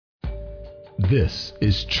This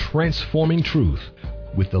is Transforming Truth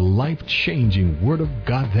with the life-changing Word of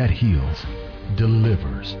God that heals,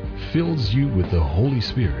 delivers, fills you with the Holy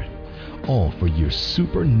Spirit, all for your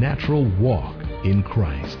supernatural walk in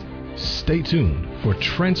Christ. Stay tuned for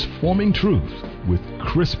Transforming Truth with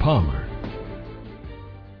Chris Palmer.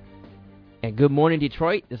 And good morning,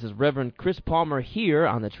 Detroit. This is Reverend Chris Palmer here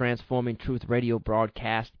on the Transforming Truth radio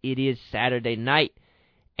broadcast. It is Saturday night,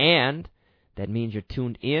 and that means you're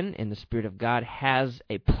tuned in, and the Spirit of God has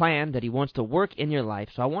a plan that He wants to work in your life.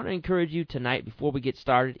 So I want to encourage you tonight, before we get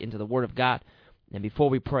started into the Word of God, and before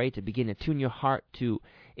we pray, to begin to tune your heart to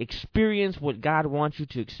experience what God wants you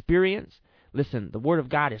to experience. Listen, the Word of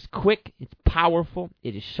God is quick, it's powerful,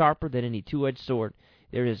 it is sharper than any two-edged sword.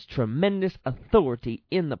 There is tremendous authority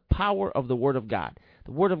in the power of the Word of God.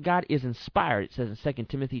 The Word of God is inspired, it says in 2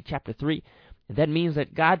 Timothy chapter 3. And that means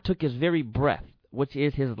that God took His very breath, which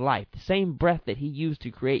is His life, the same breath that He used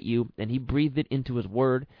to create you, and He breathed it into His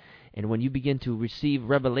Word. And when you begin to receive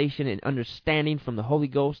revelation and understanding from the Holy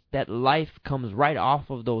Ghost, that life comes right off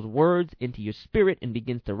of those words into your spirit and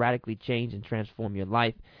begins to radically change and transform your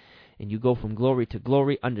life. And you go from glory to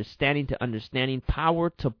glory, understanding to understanding, power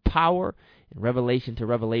to power, and revelation to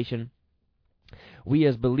revelation. We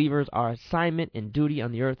as believers, our assignment and duty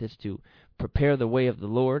on the earth is to prepare the way of the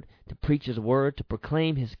Lord, to preach His word, to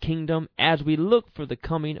proclaim His kingdom as we look for the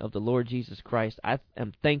coming of the Lord Jesus Christ. I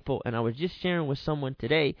am thankful, and I was just sharing with someone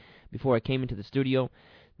today before I came into the studio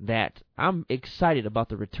that I'm excited about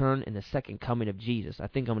the return and the second coming of Jesus. I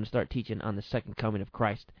think I'm going to start teaching on the second coming of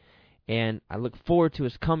Christ, and I look forward to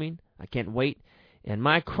His coming. I can't wait, and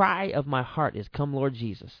my cry of my heart is, "Come, Lord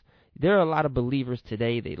Jesus." There are a lot of believers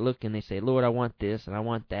today, they look and they say, "Lord, I want this, and I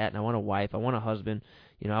want that, and I want a wife, I want a husband,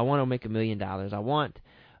 I want to make $1 million, I want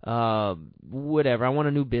whatever, I want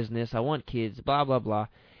a new business, I want kids, blah, blah, blah."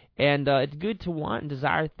 And it's good to want and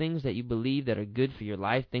desire things that you believe that are good for your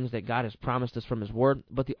life, things that God has promised us from His Word,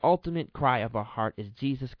 but the ultimate cry of our heart is,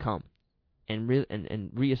 "Jesus, come and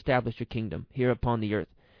reestablish your kingdom here upon the earth."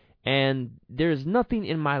 And there is nothing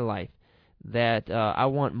in my life that I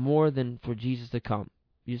want more than for Jesus to come.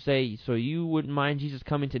 You say, so you wouldn't mind Jesus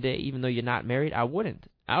coming today even though you're not married? I wouldn't.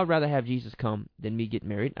 I would rather have Jesus come than me get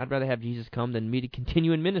married. I'd rather have Jesus come than me to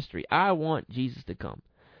continue in ministry. I want Jesus to come.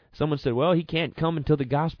 Someone said, well, He can't come until the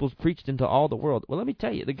gospel's preached into all the world. Well, let me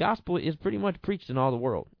tell you, the gospel is pretty much preached in all the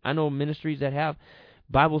world. I know ministries that have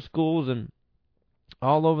Bible schools and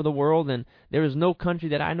all over the world, and there is no country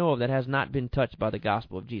that I know of that has not been touched by the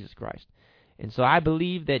gospel of Jesus Christ. And so I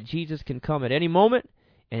believe that Jesus can come at any moment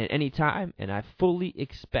and at any time, and I fully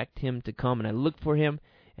expect Him to come, and I look for Him,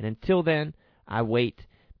 and until then, I wait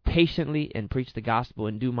patiently and preach the gospel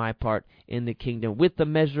and do my part in the kingdom with the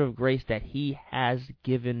measure of grace that He has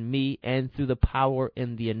given me, and through the power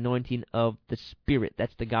and the anointing of the Spirit.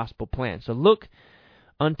 That's the gospel plan. So look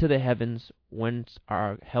unto the heavens, whence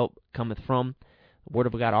our help cometh from. The Word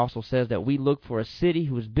of God also says that we look for a city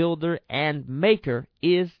whose builder and maker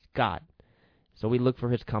is God. So we look for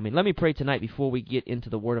His coming. Let me pray tonight before we get into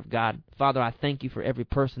the Word of God. Father, I thank You for every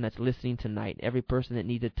person that's listening tonight, every person that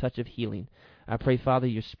needs a touch of healing. I pray, Father,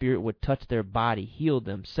 Your Spirit would touch their body, heal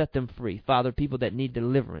them, set them free. Father, people that need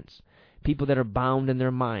deliverance, people that are bound in their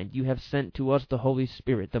mind, You have sent to us the Holy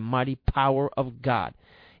Spirit, the mighty power of God.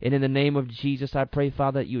 And in the name of Jesus, I pray,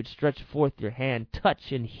 Father, that You would stretch forth Your hand,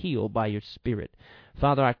 touch and heal by Your Spirit.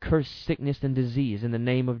 Father, I curse sickness and disease in the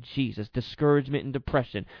name of Jesus, discouragement and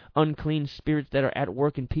depression, unclean spirits that are at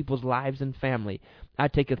work in people's lives and family. I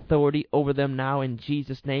take authority over them now in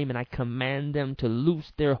Jesus' name, and I command them to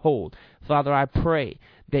loose their hold. Father, I pray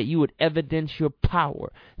that You would evidence Your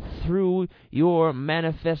power through Your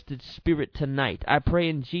manifested Spirit tonight. I pray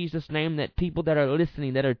in Jesus' name that people that are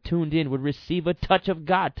listening, that are tuned in, would receive a touch of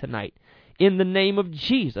God tonight. In the name of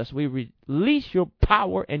Jesus, we release Your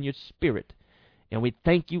power and Your Spirit. And we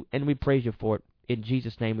thank You and we praise You for it. In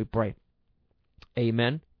Jesus' name we pray.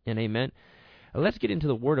 Amen and amen. Let's get into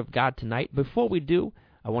the Word of God tonight. Before we do,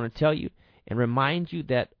 I want to tell you and remind you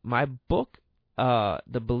that my book,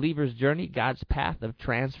 The Believer's Journey, God's Path of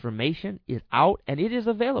Transformation, is out and it is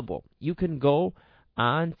available. You can go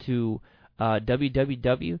on to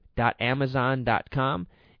www.amazon.com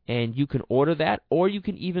and you can order that, or you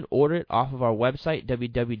can even order it off of our website,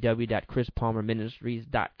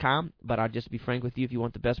 www.chrispalmerministries.com. But I'll just be frank with you, if you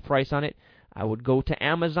want the best price on it, I would go to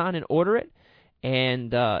Amazon and order it,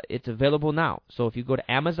 and it's available now. So if you go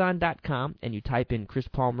to Amazon.com and you type in Chris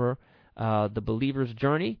Palmer, The Believer's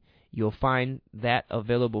Journey, you'll find that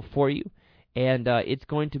available for you. And it's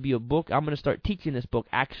going to be a book. I'm going to start teaching this book,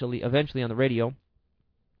 actually, eventually on the radio.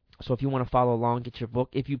 So if you want to follow along, get your book.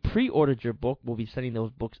 If you pre-ordered your book, we'll be sending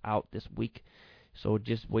those books out this week. So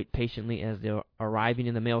just wait patiently as they're arriving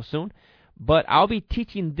in the mail soon. But I'll be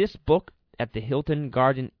teaching this book at the Hilton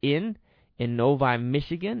Garden Inn in Novi,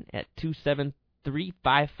 Michigan at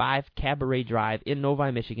 27355 Cabaret Drive in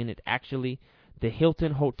Novi, Michigan. It's actually the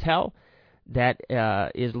Hilton Hotel that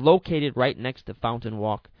is located right next to Fountain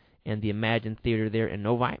Walk and the Imagine Theater there in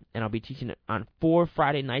Novi. And I'll be teaching it on 4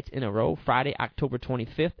 Friday nights in a row. Friday, October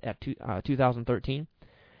 25th at 2013.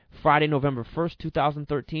 Friday, November 1st,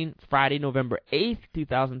 2013. Friday, November 8th,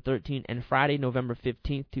 2013. And Friday, November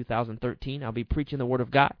 15th, 2013. I'll be preaching the Word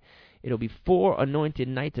of God. It'll be 4 anointed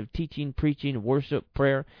nights of teaching, preaching, worship,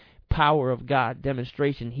 prayer, power of God,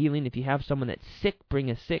 demonstration, healing. If you have someone that's sick, bring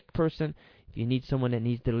a sick person. If you need someone that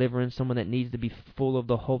needs deliverance, someone that needs to be full of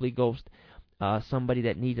the Holy Ghost, somebody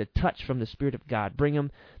that needs a touch from the Spirit of God, bring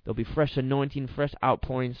them. There'll be fresh anointing, fresh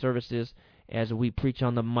outpouring services as we preach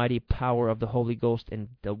on the mighty power of the Holy Ghost and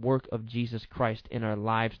the work of Jesus Christ in our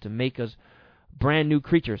lives to make us brand new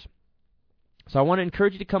creatures. So I want to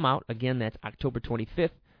encourage you to come out. Again, that's October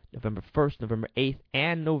 25th, November 1st, November 8th,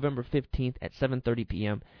 and November 15th at 7:30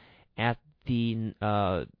 p.m. at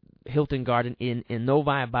the Hilton Garden Inn in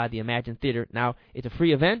Novi by the Imagine Theater. Now, it's a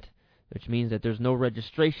free event, which means that there's no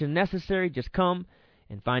registration necessary. Just come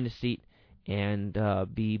and find a seat and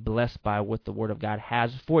be blessed by what the Word of God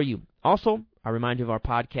has for you. Also, I remind you of our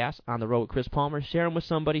podcast, On the Road with Chris Palmer. Share them with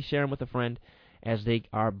somebody, share them with a friend as they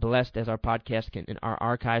are blessed as our podcast and our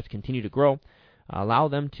archives continue to grow. Allow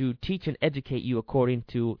them to teach and educate you according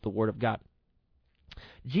to the Word of God.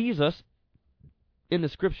 Jesus, in the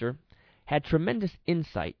Scripture, had tremendous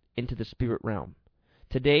insight into the spirit realm.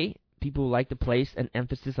 Today, people like to place an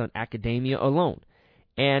emphasis on academia alone.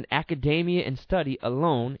 And academia and study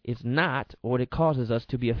alone is not what it causes us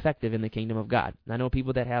to be effective in the kingdom of God. I know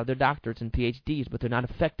people that have their doctorates and PhDs, but they're not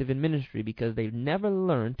effective in ministry because they've never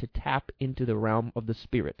learned to tap into the realm of the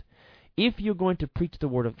Spirit. If you're going to preach the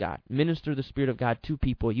Word of God, minister the Spirit of God to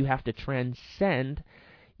people, you have to transcend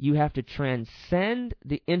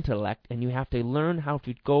the intellect, and you have to learn how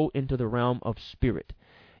to go into the realm of spirit.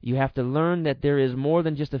 You have to learn that there is more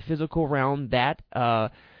than just a physical realm that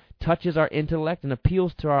touches our intellect and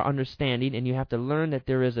appeals to our understanding, and you have to learn that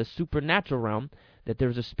there is a supernatural realm, that there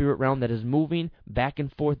is a spirit realm that is moving back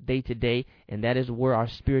and forth day to day, and that is where our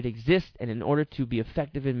spirit exists. And in order to be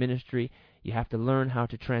effective in ministry, you have to learn how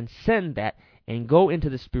to transcend that and go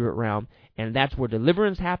into the spirit realm, and that's where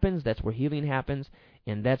deliverance happens, that's where healing happens,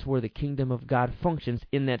 and that's where the kingdom of God functions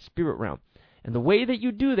in that spirit realm. And the way that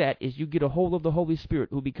you do that is you get a hold of the Holy Spirit,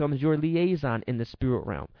 who becomes your liaison in the spirit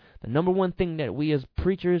realm. The number one thing that we as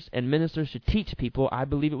preachers and ministers should teach people, I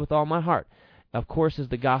believe it with all my heart, of course, is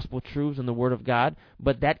the gospel truths and the Word of God,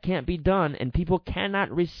 but that can't be done, and people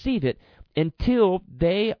cannot receive it until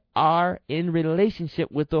they are in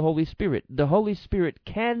relationship with the Holy Spirit. The Holy Spirit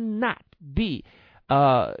cannot be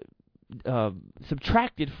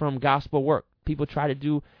subtracted from gospel work. People try to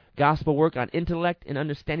do gospel work on intellect and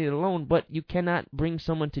understanding alone, but you cannot bring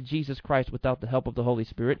someone to Jesus Christ without the help of the Holy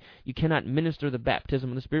Spirit. You cannot minister the baptism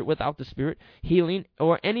of the Spirit without the Spirit. Healing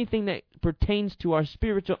or anything that pertains to our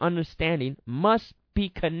spiritual understanding must be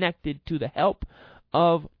connected to the help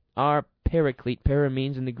of our paraclete. Para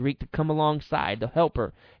means in the Greek to come alongside. The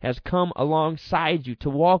helper has come alongside you to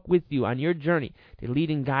walk with you on your journey, to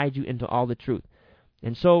lead and guide you into all the truth.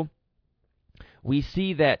 And so we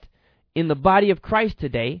see that in the body of Christ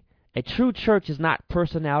today, a true church is not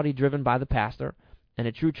personality driven by the pastor, and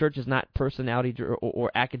a true church is not personality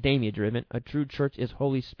or academia driven. A true church is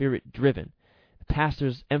Holy Spirit driven. The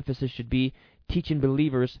pastor's emphasis should be teaching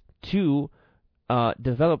believers to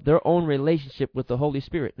develop their own relationship with the Holy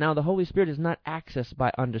Spirit. Now, the Holy Spirit is not accessed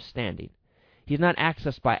by understanding. He's not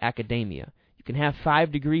accessed by academia. You can have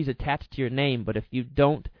 5 degrees attached to your name, but if you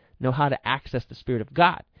don't know how to access the Spirit of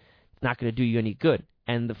God, it's not going to do you any good.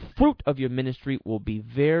 And the fruit of your ministry will be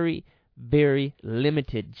very, very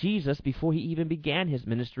limited. Jesus, before he even began his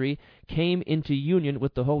ministry, came into union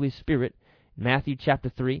with the Holy Spirit. Matthew chapter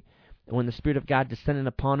 3, when the Spirit of God descended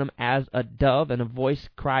upon him as a dove, and a voice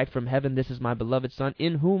cried from heaven, "This is my beloved Son,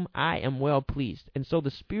 in whom I am well pleased." And so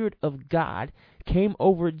the Spirit of God came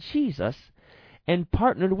over Jesus and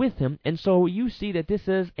partnered with him. And so you see that this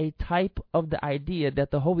is a type of the idea that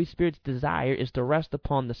the Holy Spirit's desire is to rest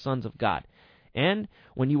upon the sons of God. And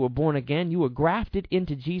when you were born again, you were grafted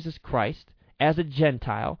into Jesus Christ as a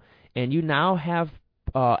Gentile, and you now have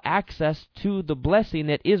access to the blessing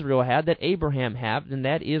that Israel had, that Abraham had, and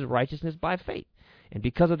that is righteousness by faith. And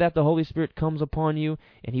because of that, the Holy Spirit comes upon you,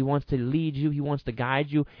 and he wants to lead you, he wants to guide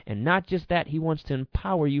you, and not just that, he wants to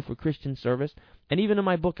empower you for Christian service. And even in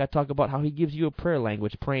my book, I talk about how he gives you a prayer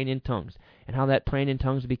language, praying in tongues, and how that praying in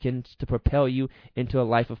tongues begins to propel you into a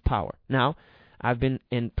life of power. Now, I've been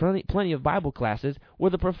in plenty of Bible classes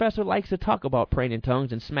where the professor likes to talk about praying in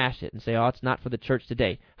tongues and smash it and say, oh, it's not for the church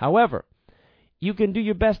today. However, you can do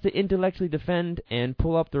your best to intellectually defend and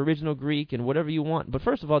pull up the original Greek and whatever you want. But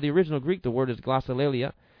first of all, the original Greek, the word is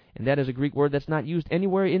glossolalia, and that is a Greek word that's not used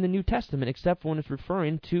anywhere in the New Testament except for when it's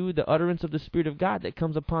referring to the utterance of the Spirit of God that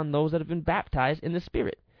comes upon those that have been baptized in the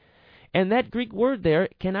Spirit. And that Greek word there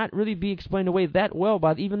cannot really be explained away that well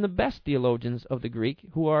by even the best theologians of the Greek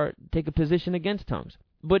who take a position against tongues.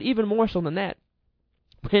 But even more so than that,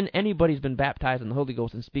 when anybody's been baptized in the Holy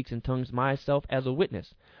Ghost and speaks in tongues, myself as a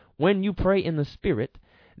witness, when you pray in the Spirit,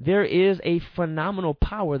 there is a phenomenal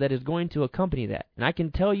power that is going to accompany that. And I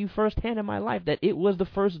can tell you firsthand in my life that it was the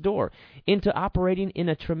first door into operating in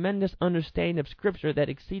a tremendous understanding of Scripture that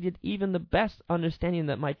exceeded even the best understanding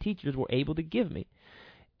that my teachers were able to give me.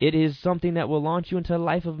 It is something that will launch you into a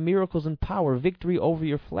life of miracles and power, victory over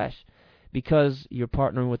your flesh, because you're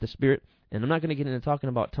partnering with the Spirit. And I'm not going to get into talking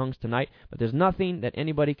about tongues tonight, but there's nothing that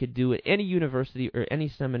anybody could do at any university or any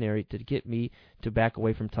seminary to get me to back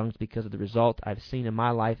away from tongues because of the result I've seen in my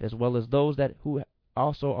life, as well as those who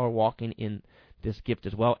also are walking in this gift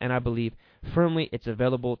as well. And I believe firmly it's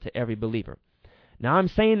available to every believer. Now, I'm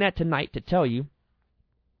saying that tonight to tell you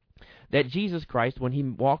that Jesus Christ, when he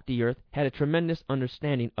walked the earth, had a tremendous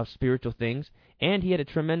understanding of spiritual things, and he had a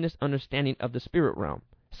tremendous understanding of the spirit realm,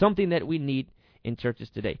 something that we need in churches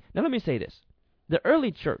today. Now, let me say this. The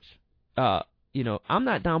early church, I'm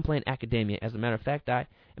not downplaying academia. As a matter of fact, I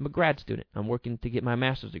am a grad student. I'm working to get my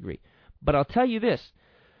master's degree. But I'll tell you this.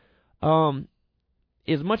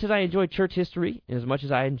 As much as I enjoy church history, and as much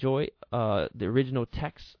as I enjoy the original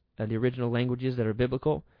texts and the original languages that are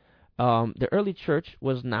biblical, the early church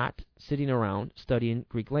was not sitting around studying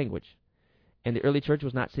Greek language. And the early church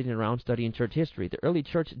was not sitting around studying church history. The early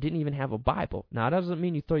church didn't even have a Bible. Now, that doesn't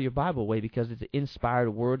mean you throw your Bible away because it's an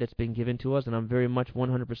inspired word that's been given to us, and I'm very much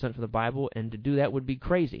 100% for the Bible, and to do that would be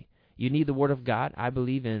crazy. You need the Word of God. I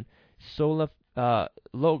believe in sola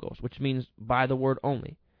logos, which means by the Word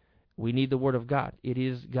only. We need the Word of God. It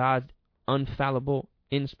is God's infallible,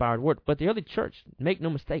 inspired Word. But the early church, make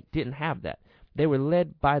no mistake, didn't have that. They were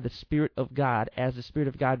led by the Spirit of God as the Spirit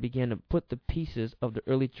of God began to put the pieces of the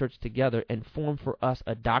early church together and form for us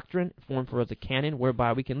a doctrine, form for us a canon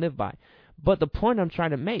whereby we can live by. But the point I'm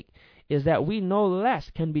trying to make is that we no less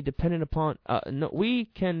can be dependent upon, we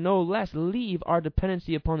can no less leave our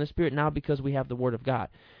dependency upon the Spirit now because we have the Word of God.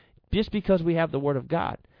 Just because we have the Word of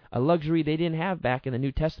God, a luxury they didn't have back in the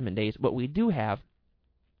New Testament days, what we do have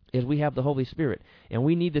is we have the Holy Spirit, and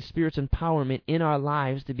we need the Spirit's empowerment in our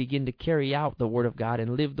lives to begin to carry out the Word of God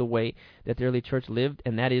and live the way that the early church lived,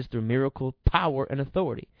 and that is through miracle, power, and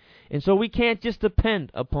authority. And so we can't just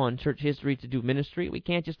depend upon church history to do ministry. We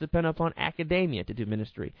can't just depend upon academia to do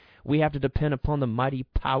ministry. We have to depend upon the mighty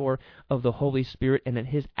power of the Holy Spirit and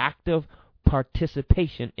His active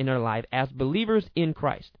participation in our life as believers in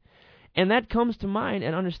Christ. And that comes to mind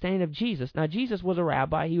an understanding of Jesus. Now, Jesus was a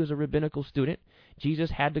rabbi. He was a rabbinical student.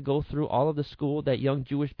 Jesus had to go through all of the school that young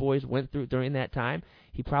Jewish boys went through during that time.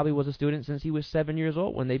 He probably was a student since he was 7 years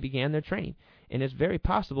old when they began their training. And it's very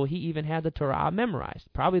possible he even had the Torah memorized,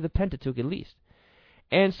 probably the Pentateuch at least.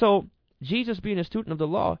 And so, Jesus, being a student of the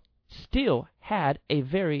law, still had a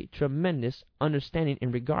very tremendous understanding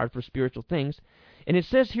in regard for spiritual things. And it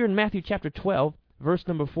says here in Matthew chapter 12, verse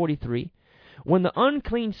number 43, when the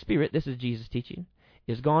unclean spirit, this is Jesus teaching,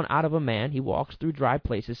 is gone out of a man, he walks through dry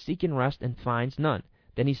places, seeking rest, and finds none.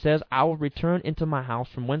 Then he says, I will return into my house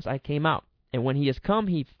from whence I came out. And when he has come,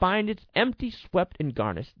 he findeth it empty, swept, and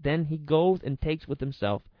garnished. Then he goes and takes with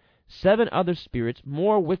himself 7 other spirits,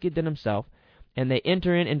 more wicked than himself, and they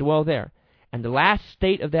enter in and dwell there. And the last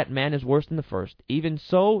state of that man is worse than the first. Even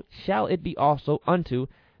so shall it be also unto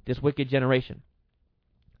this wicked generation.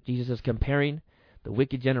 Jesus is comparing the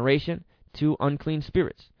wicked generation to unclean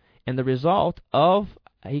spirits. And the result of,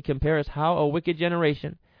 he compares how a wicked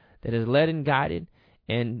generation that is led and guided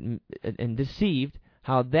and deceived,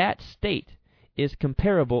 how that state is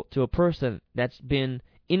comparable to a person that's been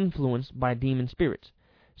influenced by demon spirits.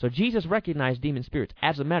 So Jesus recognized demon spirits.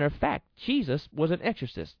 As a matter of fact, Jesus was an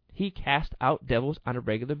exorcist. He cast out devils on a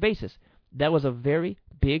regular basis. That was a very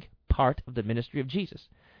big part of the ministry of Jesus.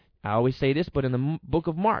 I always say this, but in the book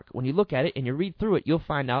of Mark, when you look at it and you read through it, you'll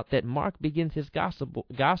find out that Mark begins his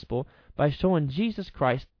gospel by showing Jesus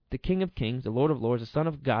Christ, the King of Kings, the Lord of Lords, the Son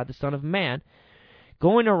of God, the Son of Man,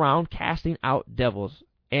 going around casting out devils.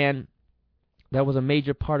 And that was a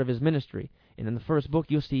major part of his ministry. And in the first book,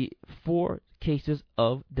 you'll see 4 cases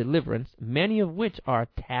of deliverance, many of which are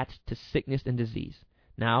attached to sickness and disease.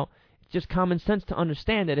 Now, it's just common sense to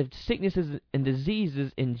understand that if sicknesses and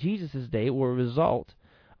diseases in Jesus' day were a result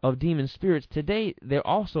of demon spirits, today they're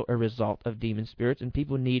also a result of demon spirits, and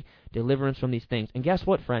people need deliverance from these things. And guess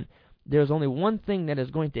what, friend? There's only one thing that is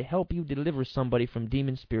going to help you deliver somebody from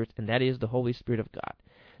demon spirits, and that is the Holy Spirit of God.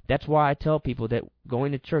 That's why I tell people that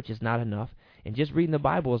going to church is not enough, and just reading the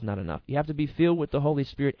Bible is not enough. You have to be filled with the Holy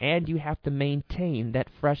Spirit, and you have to maintain that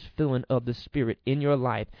fresh filling of the Spirit in your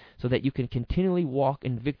life so that you can continually walk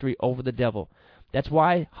in victory over the devil. That's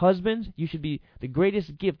why, husbands, you should be, the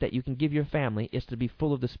greatest gift that you can give your family is to be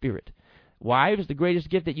full of the Spirit. Wives, the greatest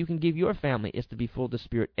gift that you can give your family is to be full of the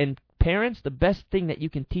Spirit. And parents, the best thing that you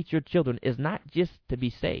can teach your children is not just to be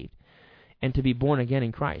saved and to be born again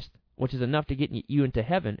in Christ, which is enough to get you into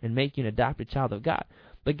heaven and make you an adopted child of God.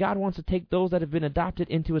 But God wants to take those that have been adopted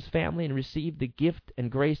into His family and receive the gift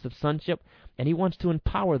and grace of sonship, and He wants to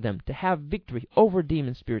empower them to have victory over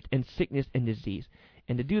demon spirits and sickness and disease.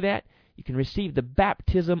 And to do that, you can receive the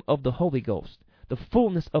baptism of the Holy Ghost, the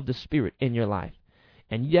fullness of the Spirit in your life.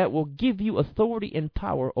 And that will give you authority and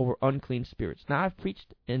power over unclean spirits. Now, I've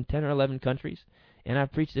preached in 10 or 11 countries, and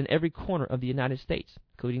I've preached in every corner of the United States,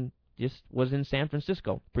 including just was in San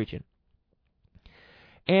Francisco preaching.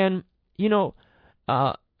 And,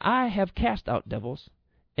 I have cast out devils,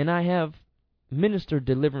 and I have ministered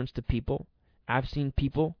deliverance to people. I've seen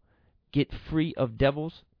people get free of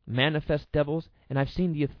devils, manifest devils, and I've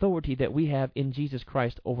seen the authority that we have in Jesus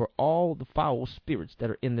Christ over all the foul spirits that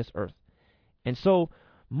are in this earth. And so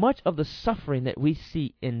much of the suffering that we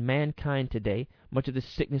see in mankind today, much of the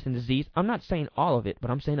sickness and disease, I'm not saying all of it, but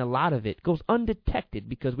I'm saying a lot of it goes undetected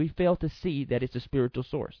because we fail to see that it's a spiritual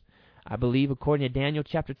source. I believe, according to Daniel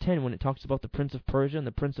chapter 10, when it talks about the prince of Persia and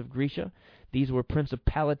the prince of Grecia, these were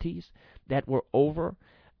principalities that were over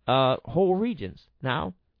whole regions.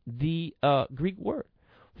 Now, the Greek word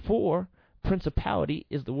for principality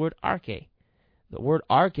is the word arche. The word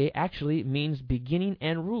arche actually means beginning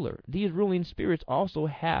and ruler. These ruling spirits also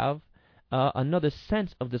have another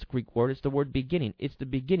sense of this Greek word. It's the word beginning. It's the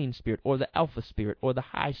beginning spirit, or the alpha spirit, or the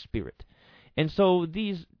high spirit. And so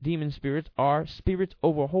these demon spirits are spirits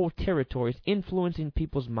over whole territories, influencing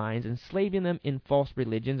people's minds, enslaving them in false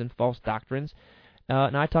religions and false doctrines.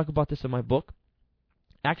 Now, I talk about this in my book.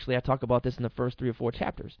 Actually, I talk about this in the first 3 or 4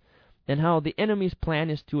 chapters, and how the enemy's plan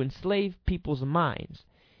is to enslave people's minds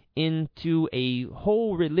into a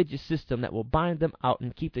whole religious system that will bind them out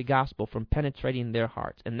and keep the gospel from penetrating their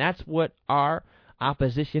hearts. And that's what our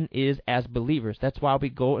opposition is as believers. That's why we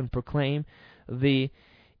go and proclaim the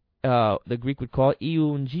Greek would call it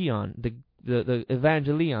euangelion, the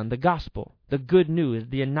evangelion, the gospel, the good news,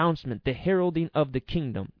 the announcement, the heralding of the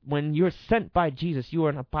kingdom. When you're sent by Jesus, you are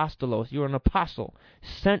an apostolos, you are an apostle,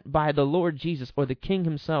 sent by the Lord Jesus or the King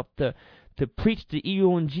Himself to preach the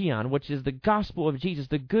euangelion, which is the gospel of Jesus,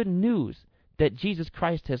 the good news that Jesus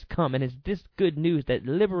Christ has come. And it's this good news that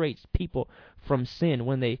liberates people from sin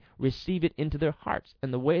when they receive it into their hearts.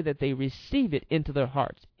 And the way that they receive it into their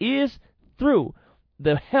hearts is through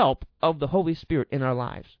the help of the Holy Spirit in our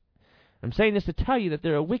lives. I'm saying this to tell you that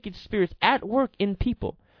there are wicked spirits at work in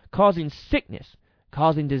people, causing sickness,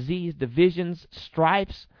 causing disease, divisions,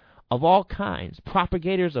 stripes of all kinds,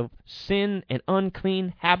 propagators of sin and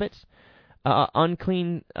unclean habits,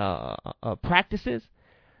 unclean practices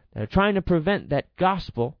that are trying to prevent that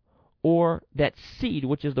gospel or that seed,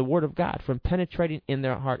 which is the Word of God, from penetrating in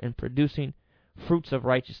their heart and producing fruits of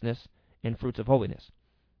righteousness and fruits of holiness.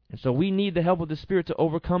 And so we need the help of the Spirit to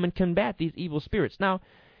overcome and combat these evil spirits. Now,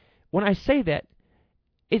 when I say that,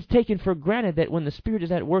 it's taken for granted that when the Spirit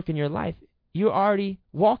is at work in your life, you're already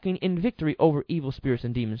walking in victory over evil spirits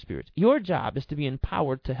and demon spirits. Your job is to be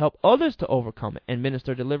empowered to help others to overcome it and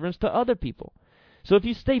minister deliverance to other people. So if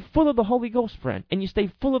you stay full of the Holy Ghost, friend, and you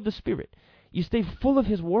stay full of the Spirit, you stay full of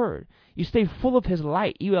His Word, you stay full of His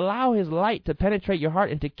light, you allow His light to penetrate your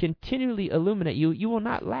heart and to continually illuminate you, you will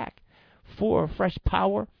not lack for fresh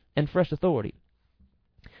power and fresh authority.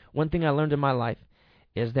 One thing I learned in my life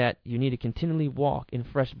is that you need to continually walk in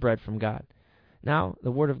fresh bread from God. Now,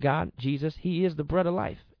 the Word of God, Jesus, He is the bread of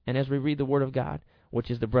life. And as we read the Word of God,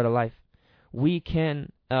 which is the bread of life, we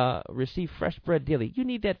can receive fresh bread daily. You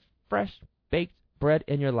need that fresh baked bread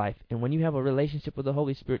in your life. And when you have a relationship with the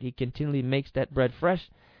Holy Spirit, He continually makes that bread fresh,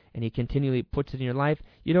 and He continually puts it in your life.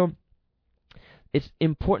 You know, it's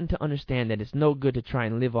important to understand that it's no good to try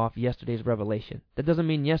and live off yesterday's revelation. That doesn't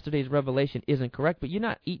mean yesterday's revelation isn't correct, but you're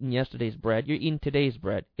not eating yesterday's bread. You're eating today's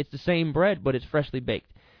bread. It's the same bread, but it's freshly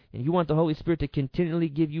baked. And you want the Holy Spirit to continually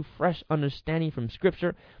give you fresh understanding from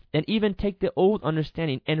Scripture, and even take the old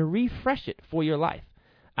understanding and refresh it for your life.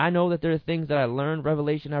 I know that there are things that I learned,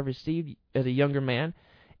 revelation I've received as a younger man,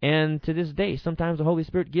 and to this day, sometimes the Holy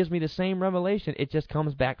Spirit gives me the same revelation. It just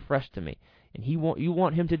comes back fresh to me. And you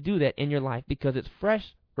want Him to do that in your life because it's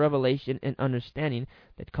fresh revelation and understanding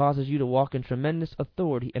that causes you to walk in tremendous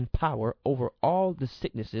authority and power over all the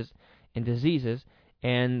sicknesses and diseases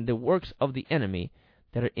and the works of the enemy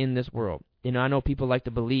that are in this world. You know, I know people like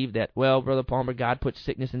to believe that, well, Brother Palmer, God puts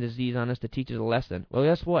sickness and disease on us to teach us a lesson. Well,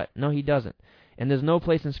 guess what? No, he doesn't. And there's no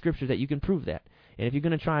place in Scripture that you can prove that. And if you're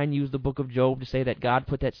going to try and use the book of Job to say that God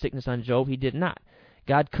put that sickness on Job, he did not.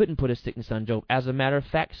 God couldn't put a sickness on Job. As a matter of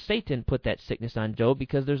fact, Satan put that sickness on Job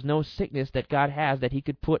because there's no sickness that God has that he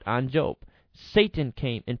could put on Job. Satan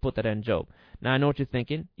came and put that on Job. Now, I know what you're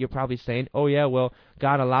thinking. You're probably saying, oh, yeah, well,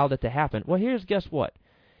 God allowed it to happen. Well, guess what?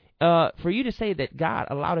 For you to say that God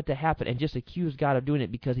allowed it to happen and just accuse God of doing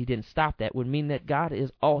it because he didn't stop that would mean that God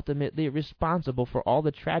is ultimately responsible for all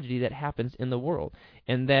the tragedy that happens in the world,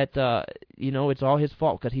 and that, it's all his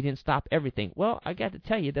fault because he didn't stop everything. Well, I got to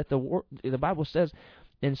tell you that the Bible says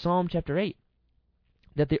in Psalm chapter 8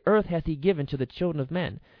 that the earth hath he given to the children of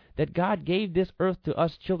men, that God gave this earth to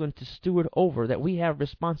us children to steward over, that we have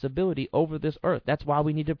responsibility over this earth. That's why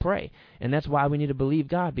we need to pray, and that's why we need to believe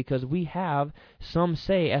God, because we have some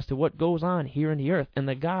say as to what goes on here in the earth, and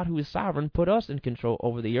the God who is sovereign put us in control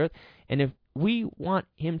over the earth, and if we want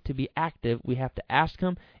him to be active, we have to ask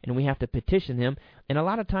him, and we have to petition him, and a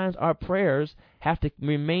lot of times our prayers have to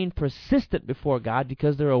remain persistent before God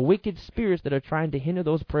because there are wicked spirits that are trying to hinder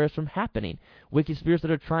those prayers from happening, wicked spirits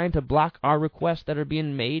that are trying to block our requests that are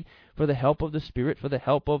being made for the help of the Spirit, for the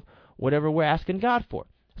help of whatever we're asking God for.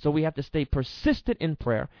 So we have to stay persistent in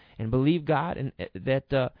prayer and believe God, and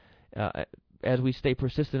that as we stay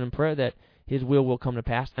persistent in prayer, that his will come to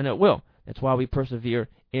pass, and it will. That's why we persevere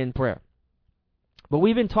in prayer. But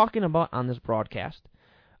we've been talking about on this broadcast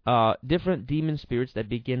different demon spirits that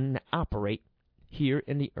begin to operate here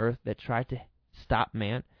in the earth that try to stop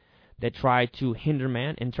man, that try to hinder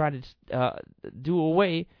man, and try to do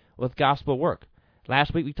away with gospel work.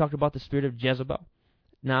 Last week we talked about the spirit of Jezebel.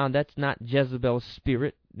 Now, that's not Jezebel's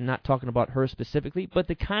spirit, not talking about her specifically, but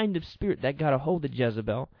the kind of spirit that got a hold of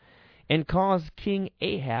Jezebel and caused King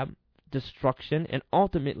Ahab destruction and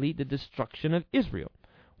ultimately the destruction of Israel.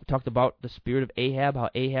 We talked about the spirit of Ahab, how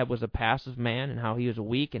Ahab was a passive man and how he was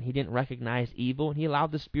weak and he didn't recognize evil, and he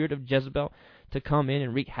allowed the spirit of Jezebel to come in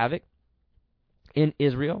and wreak havoc in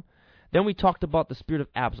Israel. Then we talked about the spirit of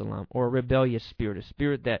Absalom, or a rebellious spirit, a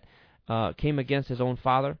spirit that came against his own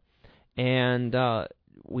father, and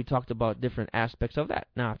we talked about different aspects of that.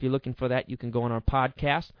 Now, if you're looking for that, you can go on our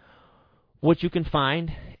podcast, which you can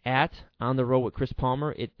find at On the Road with Chris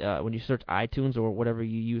Palmer. When you search iTunes or whatever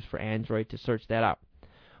you use for Android to search that out.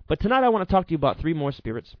 But tonight I want to talk to you about 3 more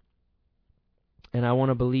spirits, and I want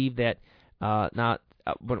to believe that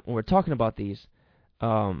when we're talking about these,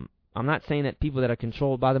 I'm not saying that people that are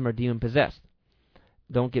controlled by them are demon-possessed.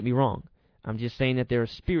 Don't get me wrong. I'm just saying that there are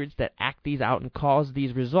spirits that act these out and cause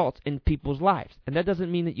these results in people's lives. And that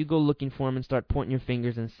doesn't mean that you go looking for them and start pointing your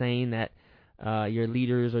fingers and saying that your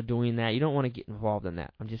leaders are doing that. You don't want to get involved in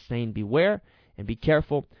that. I'm just saying beware and be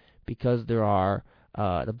careful, because there are,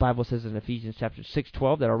 the Bible says in Ephesians chapter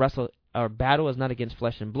 6:12 that our battle is not against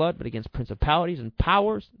flesh and blood, but against principalities and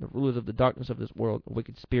powers, the rulers of the darkness of this world,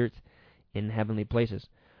 wicked spirits in heavenly places.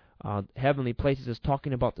 Heavenly places is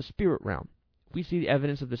talking about the spirit realm. We see the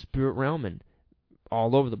evidence of the spirit realm and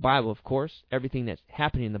all over the Bible, of course. Everything that's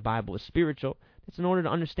happening in the Bible is spiritual. It's in order to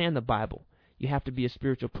understand the Bible. You have to be a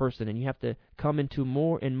spiritual person, and you have to come into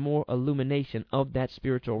more and more illumination of that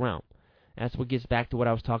spiritual realm. That's what gets back to what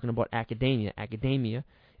I was talking about academia. Academia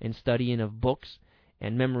and studying of books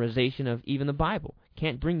and memorization of even the Bible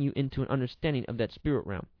can't bring you into an understanding of that spirit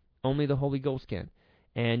realm. Only the Holy Ghost can.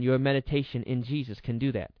 And your meditation in Jesus can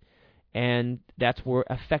do that. And that's where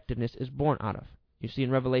effectiveness is born out of. You see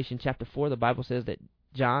in Revelation chapter 4, the Bible says that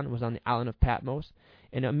John was on the island of Patmos,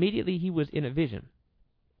 and immediately he was in a vision.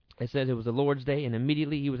 It says it was the Lord's day, and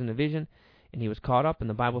immediately he was in a vision, and he was caught up, and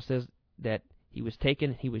the Bible says that he was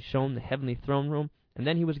taken, he was shown the heavenly throne room, and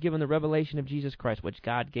then he was given the revelation of Jesus Christ, which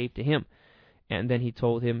God gave to him. And then he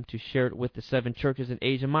told him to share it with the 7 churches in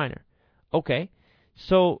Asia Minor. Okay,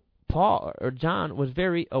 so John was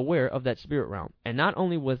very aware of that spirit realm. And not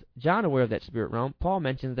only was John aware of that spirit realm, Paul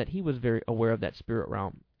mentions that he was very aware of that spirit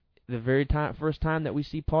realm. The very first time that we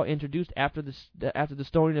see Paul introduced after the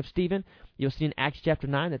stoning of Stephen, you'll see in Acts chapter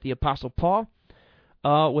 9 that the Apostle Paul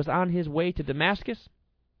was on his way to Damascus.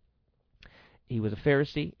 He was a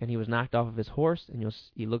Pharisee, and he was knocked off of his horse, and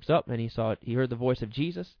he looks up, and he heard the voice of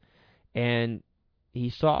Jesus, and he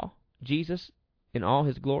saw Jesus in all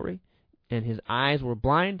his glory, and his eyes were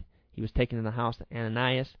blind. He was taken in the house of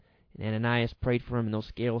Ananias, and Ananias prayed for him, and those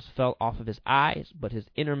scales fell off of his eyes, but his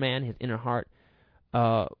inner man, his inner heart,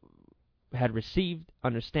 had received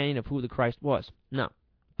understanding of who the Christ was. Now,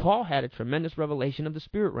 Paul had a tremendous revelation of the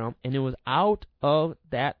spirit realm, and it was out of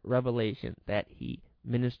that revelation that he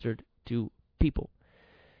ministered to people.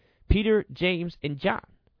 Peter, James, and John,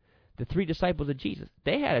 the three disciples of Jesus,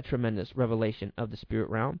 they had a tremendous revelation of the spirit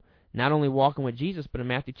realm, not only walking with Jesus, but in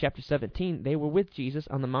Matthew chapter 17, they were with Jesus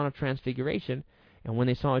on the Mount of Transfiguration, and when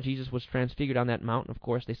they saw Jesus was transfigured on that mountain, of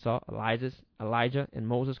course, they saw Elijah and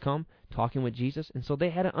Moses come talking with Jesus, and so they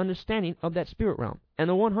had an understanding of that spirit realm. And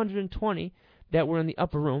the 120 that were in the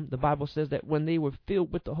upper room, the Bible says that when they were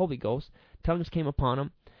filled with the Holy Ghost, tongues came upon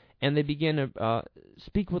them, and they began to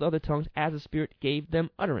speak with other tongues as the Spirit gave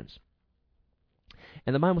them utterance.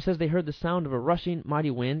 And the Bible says they heard the sound of a rushing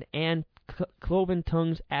mighty wind, and cloven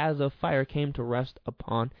tongues as of fire came to rest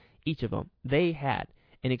upon each of them. They had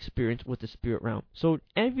an experience with the spirit realm. So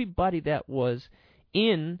everybody that was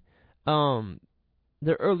in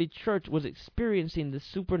the early church was experiencing the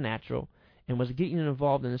supernatural and was getting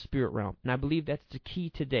involved in the spirit realm. And I believe that's the key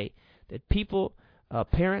today, that people,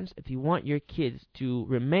 parents, if you want your kids to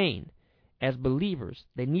remain as believers,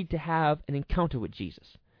 they need to have an encounter with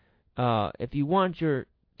Jesus. If you want to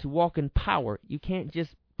walk in power, you can't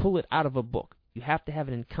just pull it out of a book. You have to have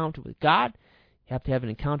an encounter with God. You have to have an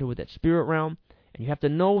encounter with that spirit realm. And you have to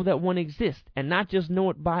know that one exists, and not just know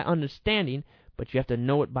it by understanding, but you have to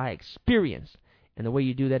know it by experience. And the way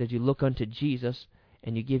you do that is you look unto Jesus,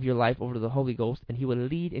 and you give your life over to the Holy Ghost, and He will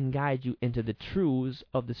lead and guide you into the truths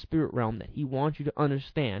of the spirit realm that He wants you to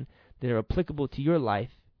understand, that are applicable to your life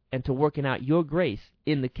and to working out your grace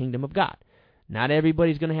in the kingdom of God. Not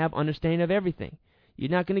everybody's going to have understanding of everything. You're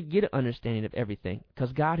not going to get an understanding of everything,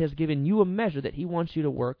 because God has given you a measure that He wants you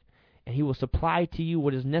to work, and He will supply to you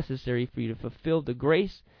what is necessary for you to fulfill the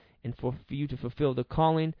grace and for you to fulfill the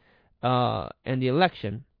calling and the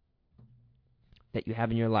election that you have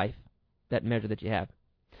in your life, that measure that you have.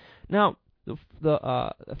 Now,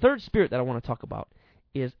 the third spirit that I want to talk about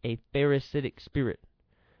is a Pharisaic spirit.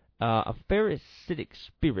 A Pharisaic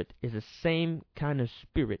spirit is the same kind of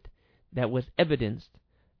spirit that was evidenced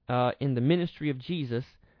in the ministry of Jesus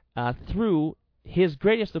through His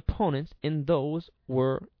greatest opponents, and those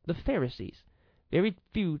were the Pharisees. Very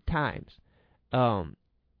few times.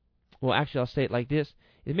 Well, actually, I'll say it like this.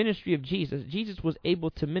 In the ministry of Jesus, Jesus was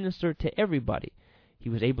able to minister to everybody. He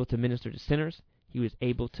was able to minister to sinners. He was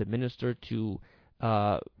able to minister to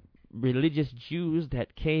religious Jews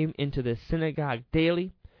that came into the synagogue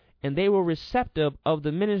daily, and they were receptive of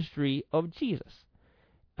the ministry of Jesus.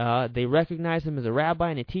 They recognized Him as a rabbi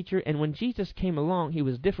and a teacher, and when Jesus came along, He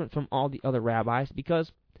was different from all the other rabbis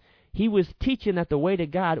because He was teaching that the way to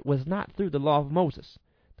God was not through the law of Moses.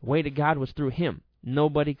 The way to God was through Him.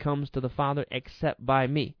 Nobody comes to the Father except by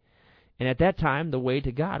me. And at that time, the way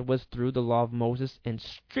to God was through the law of Moses and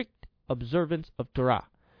strict observance of Torah.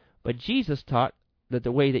 But Jesus taught that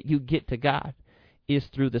the way that you get to God is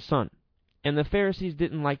through the Son. And the Pharisees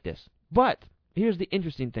didn't like this. But here's the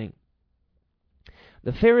interesting thing.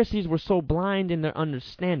 The Pharisees were so blind in their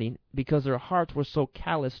understanding, because their hearts were so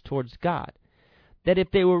callous towards God, that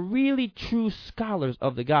if they were really true scholars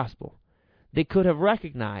of the gospel, they could have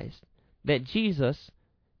recognized that Jesus,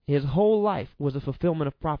 His whole life, was a fulfillment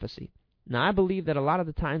of prophecy. Now, I believe that a lot of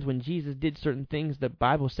the times when Jesus did certain things, the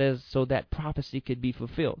Bible says so that prophecy could be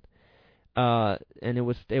fulfilled. And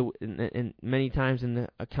many times in the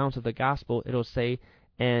accounts of the gospel, it'll say,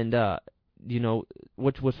 and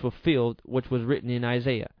which was fulfilled, which was written in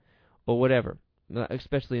Isaiah, or whatever.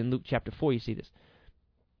 Especially in Luke chapter 4, you see this.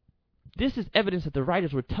 This is evidence that the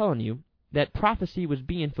writers were telling you that prophecy was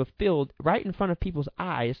being fulfilled right in front of people's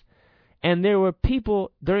eyes, and there were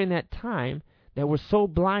people during that time that were so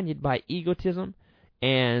blinded by egotism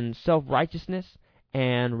and self-righteousness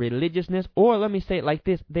and religiousness, or let me say it like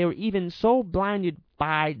this, they were even so blinded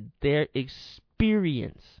by their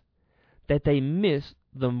experience that they missed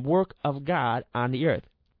the work of God on the earth.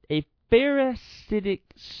 A Pharisaic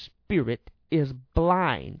spirit is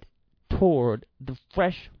blind toward the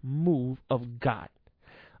fresh move of God.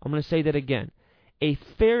 I'm going to say that again. A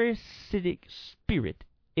Pharisaic spirit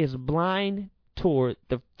is blind toward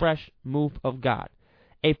the fresh move of God.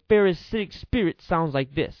 A Pharisaic spirit sounds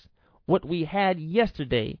like this. What we had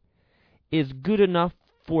yesterday is good enough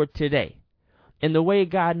for today. And the way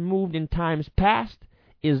God moved in times past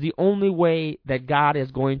is the only way that God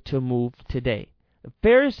is going to move today. The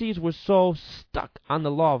Pharisees were so stuck on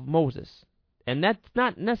the law of Moses. And that's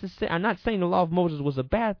not necessary. I'm not saying the law of Moses was a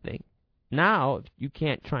bad thing. Now, you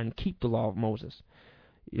can't try and keep the law of Moses.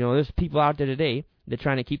 There's people out there today that are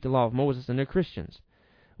trying to keep the law of Moses, and they're Christians.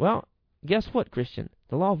 Well, guess what, Christian?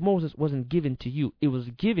 The law of Moses wasn't given to you. It was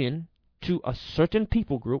given to a certain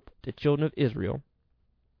people group, the children of Israel,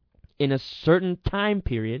 in a certain time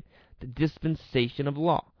period, the dispensation of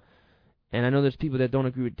law. And I know there's people that don't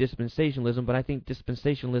agree with dispensationalism, but I think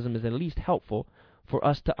dispensationalism is at least helpful for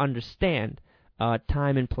us to understand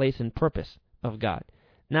time and place and purpose of God.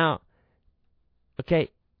 Now, okay,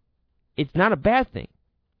 it's not a bad thing,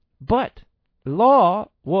 but law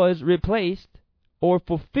was replaced or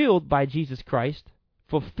fulfilled by Jesus Christ,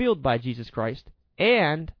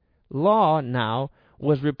 and law now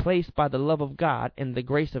was replaced by the love of God and the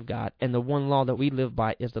grace of God, and the one law that we live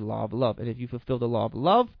by is the law of love. And if you fulfill the law of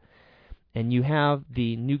love, and you have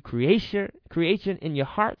the new creation in your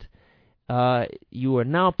heart, you are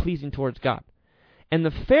now pleasing towards God. And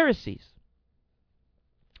the Pharisees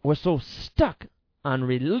were so stuck on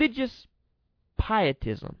religious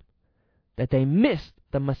pietism that they missed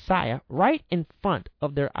the Messiah right in front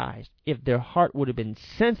of their eyes. If their heart would have been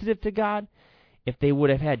sensitive to God, if they would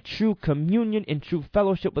have had true communion and true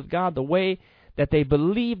fellowship with God the way that they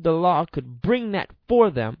believed the law could bring that for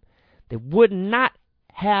them, they would not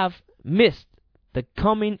have missed the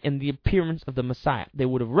coming and the appearance of the Messiah. They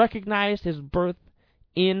would have recognized his birth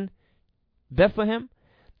in Bethlehem.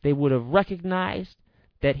 They would have recognized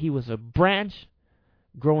that he was a branch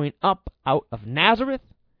growing up out of Nazareth.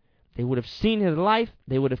 They would have seen his life.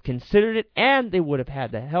 They would have considered it, and they would have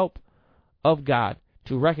had the help of God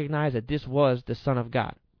to recognize that this was the Son of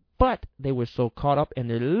God. But they were so caught up in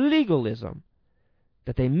their legalism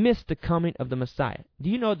that they missed the coming of the Messiah. Do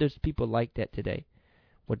you know there's people like that today?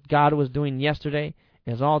 What God was doing yesterday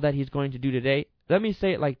is all that he's going to do today. Let me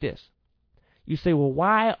say it like this. You say, well,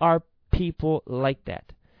 why are people like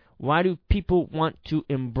that? Why do people want to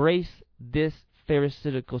embrace this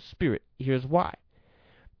Pharisaical spirit? Here's why.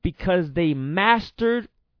 Because they mastered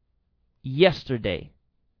yesterday.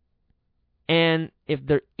 And if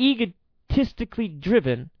they're egotistically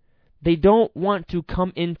driven, they don't want to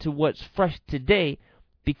come into what's fresh today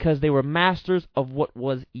because they were masters of what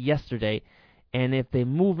was yesterday. And if they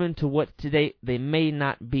move into what's today, they may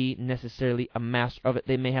not be necessarily a master of it.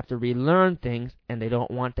 They may have to relearn things, and they don't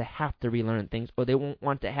want to have to relearn things, or they won't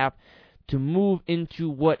want to have to move into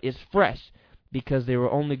what is fresh because they were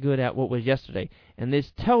only good at what was yesterday. And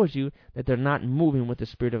this tells you that they're not moving with the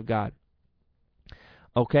Spirit of God.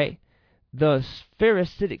 Okay? The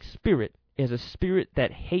Pharisaic spirit is a spirit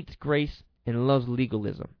that hates grace and loves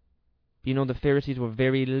legalism. You know, the Pharisees were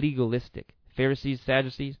very legalistic. Pharisees,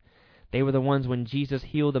 Sadducees, they were the ones when Jesus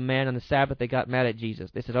healed a man on the Sabbath, they got mad at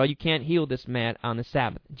Jesus. They said, oh, you can't heal this man on the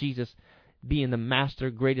Sabbath. Jesus, being the master,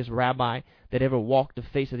 greatest rabbi that ever walked the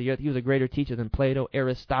face of the earth, he was a greater teacher than Plato,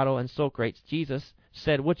 Aristotle, and Socrates. Jesus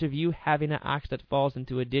said, which of you, having an ox that falls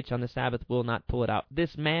into a ditch on the Sabbath, will not pull it out?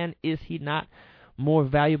 This man, is he not more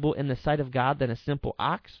valuable in the sight of God than a simple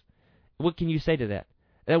ox? What can you say to that?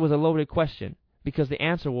 That was a loaded question, because the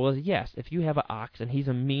answer was yes. If you have an ox and he's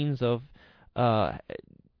a means of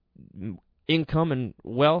income and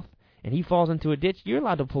wealth, and he falls into a ditch, you're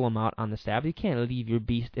allowed to pull him out on the Sabbath. You can't leave your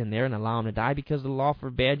beast in there and allow him to die because the law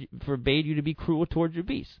forbade you to be cruel towards your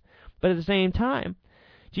beast. But at the same time,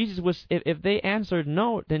 Jesus was, if they answered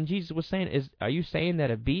no, then Jesus was saying, are you saying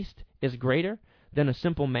that a beast is greater than a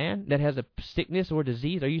simple man that has a sickness or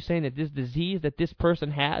disease? Are you saying that this disease that this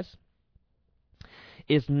person has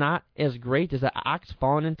is not as great as an ox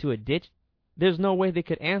falling into a ditch? There's no way they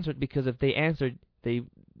could answer it, because if they answered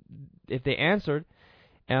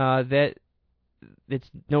that it's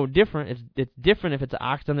no different, it's different if it's an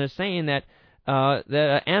ox, then they're saying that that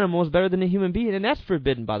an animal is better than a human being, and that's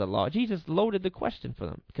forbidden by the law. Jesus loaded the question for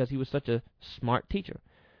them because he was such a smart teacher.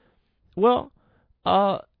 Well,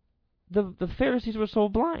 the Pharisees were so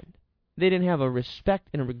blind. They didn't have a respect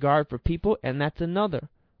and a regard for people, and that's another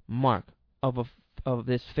mark of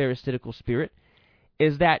this Pharisaical spirit,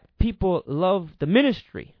 is that people love the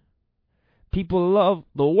ministry. People love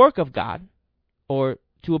the work of God, or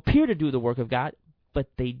to appear to do the work of God, but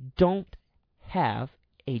they don't have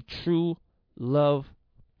a true love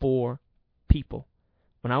for people.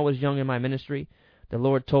 When I was young in my ministry, the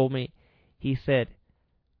Lord told me, he said,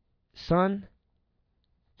 son,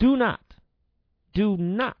 do not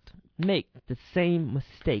make the same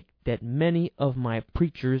mistake that many of my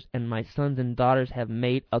preachers and my sons and daughters have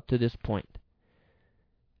made up to this point.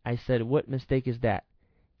 I said, what mistake is that?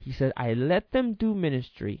 He said, I let them do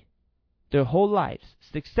ministry their whole lives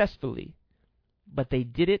successfully, but they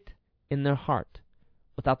did it in their heart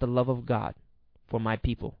without the love of God for my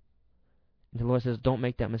people. And the Lord says, don't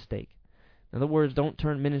make that mistake. In other words, don't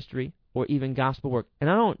turn ministry or even gospel work. And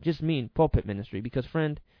I don't just mean pulpit ministry, because,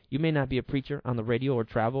 friend, you may not be a preacher on the radio or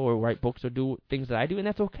travel or write books or do things that I do, and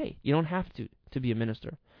that's okay. You don't have to be a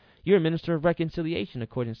minister. You're a minister of reconciliation,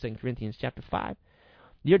 according to 2 Corinthians chapter 5.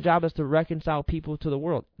 Your job is to reconcile people to the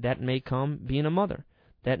world. That may come being a mother.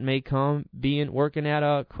 That may come being working at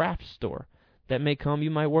a craft store. that may come. You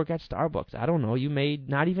might work at Starbucks. I don't know. You may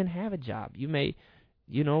not even have a job. You may,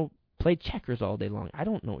 play checkers all day long. I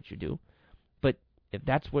don't know what you do. But if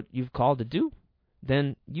that's what you've called to do,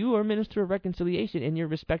 then you are a minister of reconciliation in your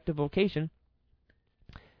respective vocation.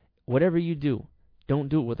 Whatever you do, don't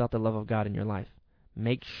do it without the love of God in your life.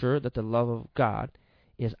 Make sure that the love of God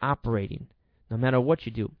is operating no matter what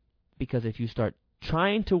you do. Because if you start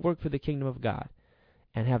trying to work for the kingdom of God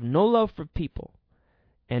and have no love for people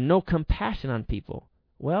and no compassion on people,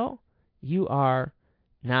 well, you are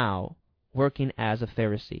now working as a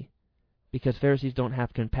Pharisee. Because Pharisees don't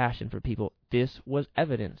have compassion for people. This was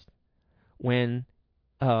evidenced when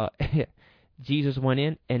Jesus went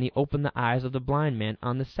in and he opened the eyes of the blind man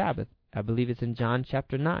on the Sabbath. I believe it's in John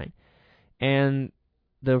chapter 9. And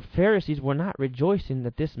the Pharisees were not rejoicing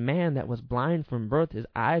that this man that was blind from birth, his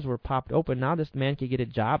eyes were popped open. Now this man could get a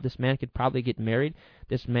job. This man could probably get married.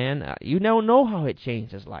 This man, you don't know how it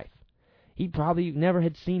changed his life. He probably never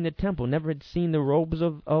had seen the temple, never had seen the robes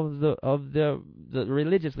of the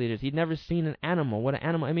religious leaders. He'd never seen an animal. What an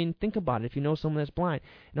animal! I mean, think about it. If you know someone that's blind,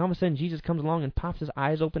 and all of a sudden Jesus comes along and pops his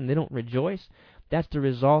eyes open, and they don't rejoice. That's the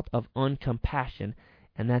result of uncompassion,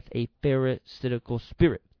 and that's a pharisaical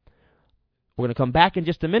spirit. We're going to come back in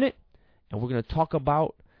just a minute, and we're going to talk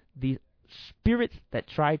about the spirits that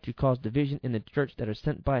try to cause division in the church that are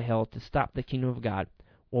sent by hell to stop the kingdom of God.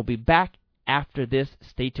 We'll be back after this.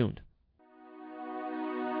 Stay tuned.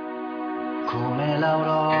 Come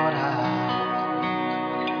l'aurora,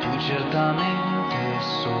 tu certamente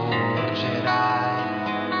sorgerai,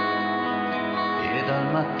 e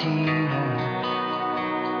dal mattino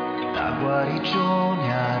la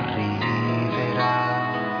guarigione arriverà.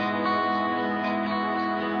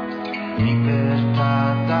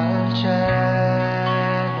 Libertà dal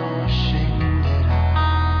cielo scenderà,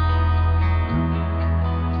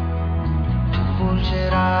 tu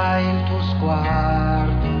volgerai il tuo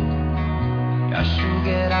sguardo,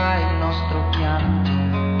 asciugherai il nostro pianto,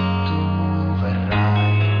 tu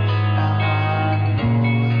verrai a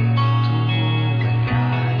noi, tu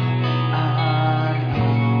verrai a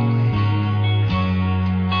noi.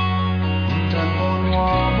 Un tempo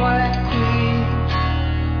nuovo è qui,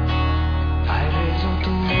 hai reso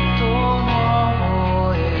tutto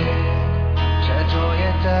nuovo e c'è gioia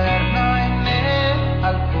eterna in me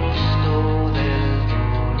al posto del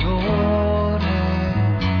dolore.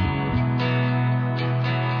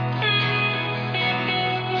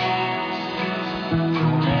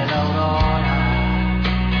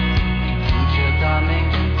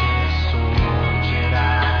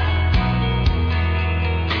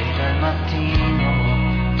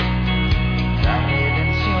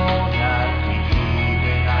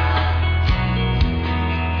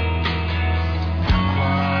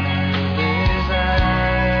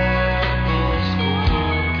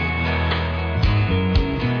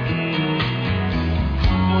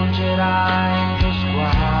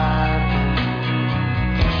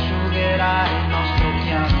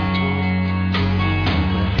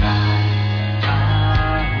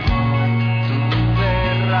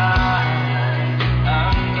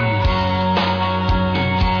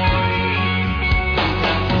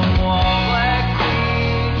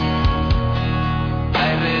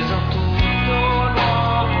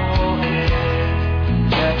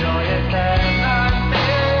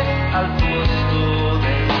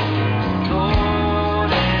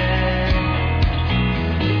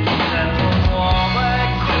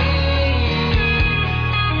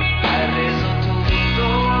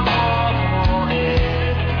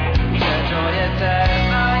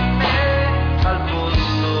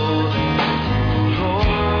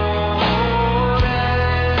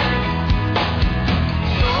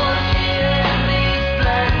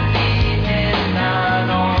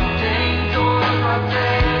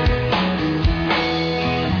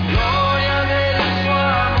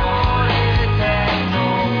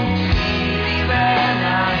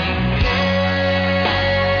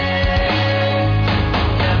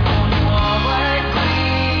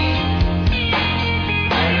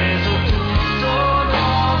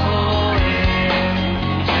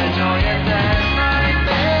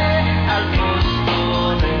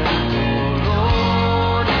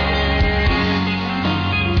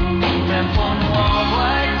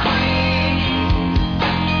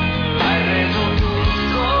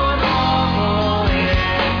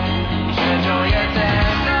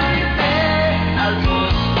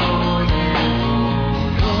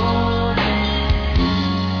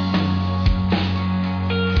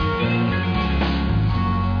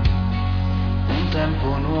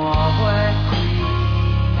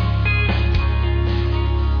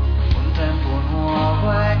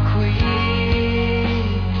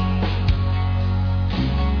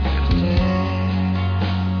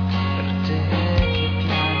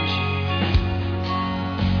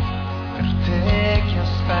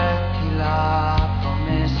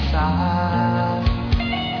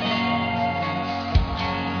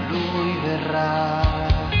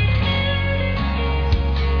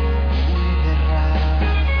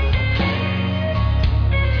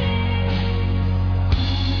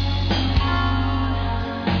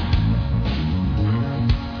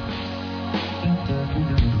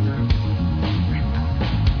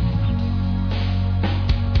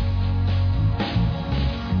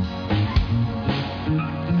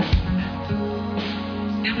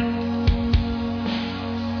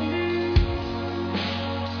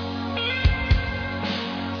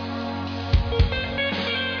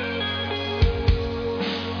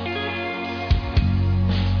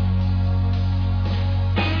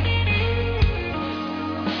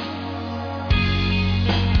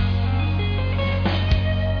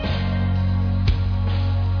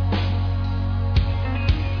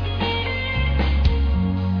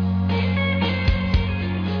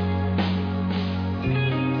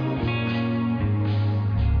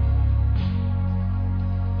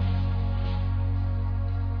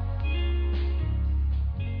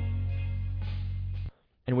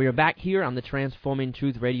 And we are back here on the Transforming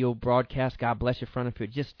Truth radio broadcast. God bless you, friend. If you're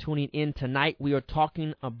just tuning in tonight, we are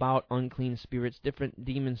talking about unclean spirits, different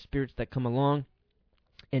demon spirits that come along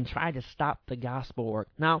and try to stop the gospel work.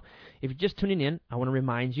 Now, if you're just tuning in, I want to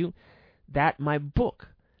remind you that my book,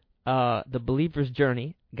 The Believer's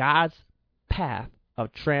Journey, God's Path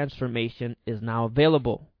of Transformation, is now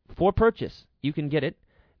available for purchase. You can get it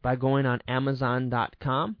by going on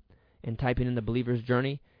Amazon.com and typing in The Believer's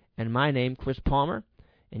Journey and my name, Chris Palmer,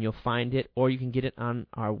 and you'll find it, or you can get it on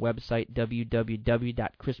our website,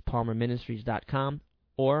 www.chrispalmerministries.com,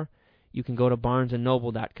 or you can go to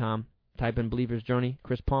barnesandnoble.com, type in Believer's Journey,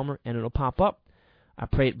 Chris Palmer, and it'll pop up. I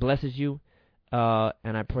pray it blesses you,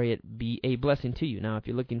 and I pray it be a blessing to you. Now, if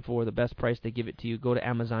you're looking for the best price, they give it to you. Go to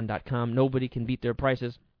Amazon.com. Nobody can beat their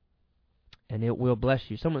prices, and it will bless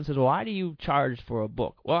you. Someone says, well, why do you charge for a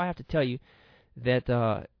book? Well, I have to tell you that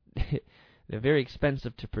they're very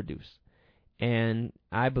expensive to produce. And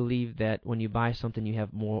I believe that when you buy something, you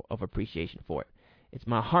have more of appreciation for it. It's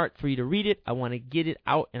my heart for you to read it. I want to get it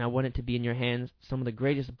out, and I want it to be in your hands. Some of the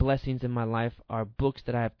greatest blessings in my life are books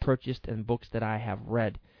that I have purchased and books that I have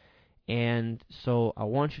read. And so I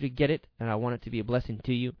want you to get it, and I want it to be a blessing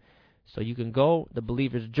to you. So you can go, The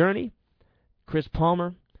Believer's Journey, Chris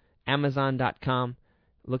Palmer, Amazon.com.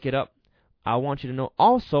 Look it up. I want you to know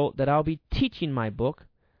also that I'll be teaching my book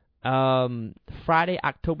Friday,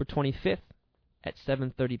 October 25th. At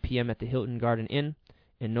 7:30 p.m. at the Hilton Garden Inn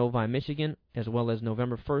in Novi, Michigan, as well as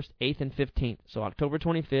November 1st, 8th, and 15th. So October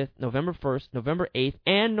 25th, November 1st, November 8th,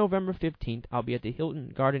 and November 15th, I'll be at the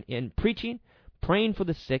Hilton Garden Inn preaching, praying for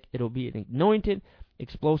the sick. It'll be an anointed,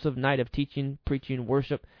 explosive night of teaching, preaching,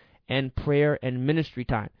 worship, and prayer and ministry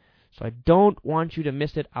time. So I don't want you to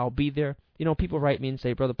miss it. I'll be there. You know, people write me and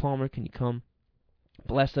say, Brother Palmer, can you come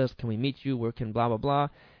bless us? Can we meet you? Where can blah, blah, blah?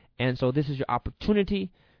 And so this is your opportunity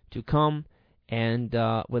to come. And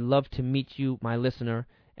would love to meet you, my listener,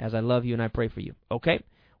 as I love you and I pray for you. Okay?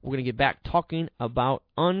 We're going to get back talking about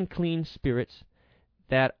unclean spirits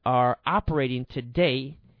that are operating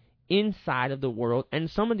today inside of the world. And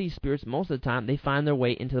some of these spirits, most of the time, they find their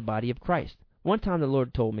way into the body of Christ. One time the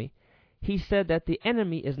Lord told me, He said that the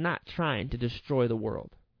enemy is not trying to destroy the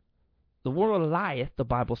world. The world lieth, the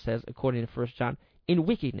Bible says, according to 1 John, in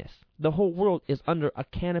wickedness. The whole world is under a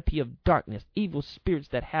canopy of darkness. Evil spirits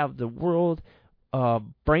that have the world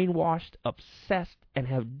brainwashed, obsessed, and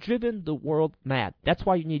have driven the world mad. That's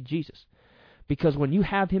why you need Jesus. Because when you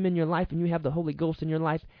have Him in your life and you have the Holy Ghost in your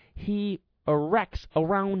life, He erects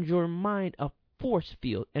around your mind a force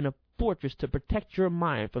field and a fortress to protect your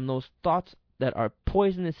mind from those thoughts that are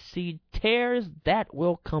poisonous seed tares that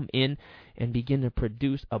will come in and begin to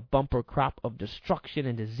produce a bumper crop of destruction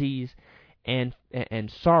and disease and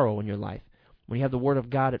sorrow in your life. When you have the Word of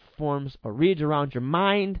God, it forms a ridge around your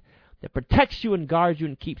mind that protects you and guards you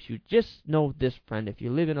and keeps you. Just know this, friend. If you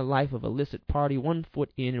live in a life of illicit party, 1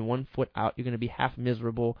 foot in and 1 foot out, you're going to be half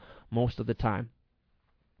miserable most of the time.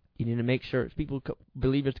 You need to make sure.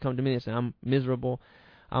 Believers come to me and say, I'm miserable,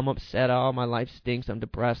 I'm upset, all my life stinks, I'm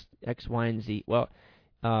depressed, X, Y, and Z. Well,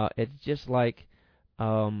 it's just like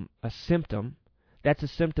a symptom. That's a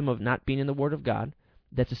symptom of not being in the Word of God.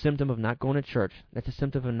 That's a symptom of not going to church. That's a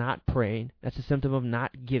symptom of not praying. That's a symptom of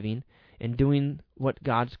not giving and doing what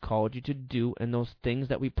God's called you to do and those things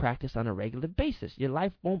that we practice on a regular basis. Your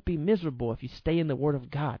life won't be miserable if you stay in the Word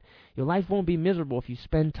of God. Your life won't be miserable if you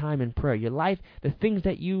spend time in prayer. Your life, the things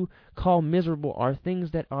that you call miserable are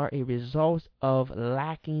things that are a result of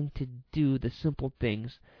lacking to do the simple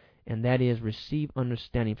things, and that is receive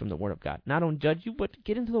understanding from the Word of God. Not only judge you, but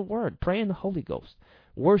get into the Word. Pray in the Holy Ghost.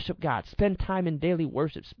 Worship God. Spend time in daily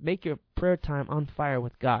worship. Make your prayer time on fire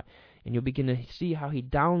with God. And you'll begin to see how He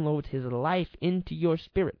downloads His life into your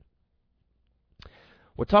spirit.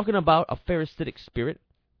 We're talking about a Pharisaic spirit.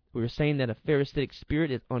 We were saying that a Pharisaic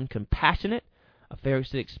spirit is uncompassionate. A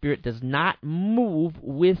Pharisaic spirit does not move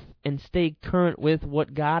with and stay current with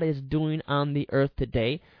what God is doing on the earth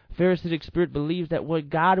today. A Pharisaic spirit believes that what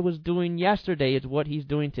God was doing yesterday is what He's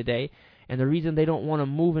doing today. And the reason they don't want to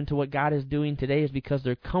move into what God is doing today is because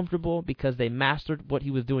they're comfortable, because they mastered what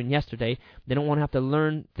He was doing yesterday. They don't want to have to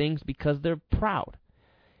learn things because they're proud.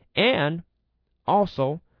 And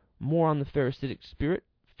also, more on the Pharisaic spirit.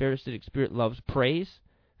 Pharisaic spirit loves praise.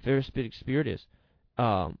 Pharisaic spirit is,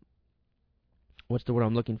 what's the word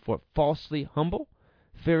I'm looking for? Falsely humble.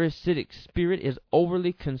 Pharisaic spirit is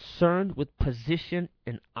overly concerned with position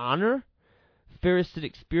and honor.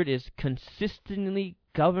 Pharisaic spirit is consistently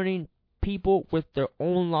governing people with their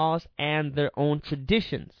own laws and their own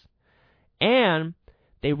traditions. And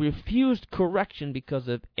they refused correction because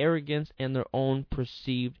of arrogance and their own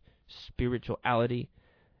perceived spirituality.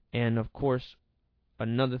 And of course,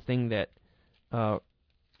 another thing that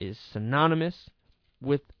is synonymous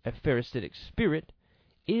with a Pharisaic spirit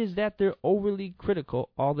is that they're overly critical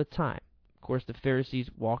all the time. Of course, the Pharisees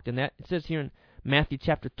walked in that. It says here in Matthew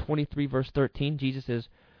chapter 23, verse 13, Jesus is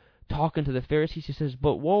talking to the Pharisees. He says,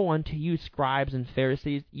 "But woe unto you, scribes and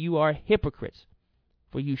Pharisees, you are hypocrites,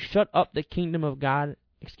 for you shut up the kingdom of God,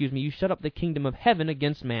 you shut up the kingdom of heaven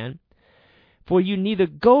against man. For you neither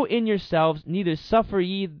go in yourselves, neither suffer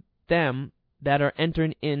ye them that are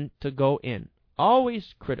entering in to go in."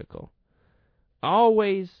 Always critical.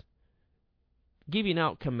 Always giving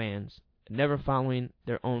out commands, never following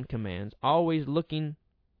their own commands. Always looking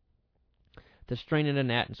to strain at a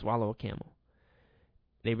gnat and swallow a camel.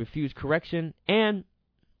 They refuse correction. And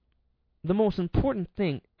the most important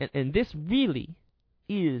thing, and this really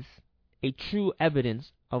is a true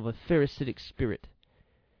evidence of a Pharisaic spirit,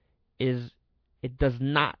 is it does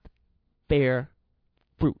not bear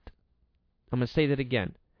fruit. I'm going to say that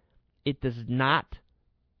again. It does not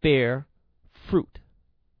bear fruit.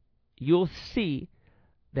 You'll see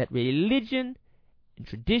that religion and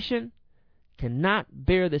tradition cannot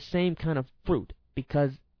bear the same kind of fruit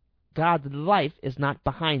because God's life is not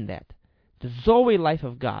behind that. The Zoe life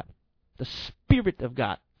of God, the Spirit of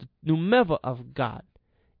God, the pneumeva of God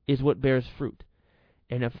is what bears fruit.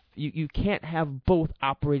 And if you can't have both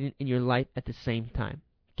operating in your life at the same time.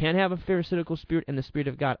 Can't have a Pharisaical spirit and the Spirit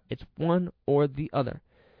of God. It's one or the other.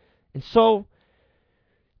 And so,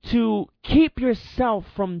 to keep yourself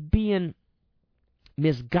from being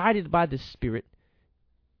misguided by the Spirit,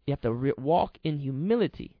 you have to walk in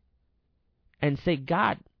humility and say,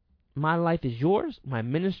 "God, my life is yours. My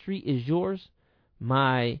ministry is yours.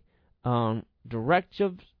 My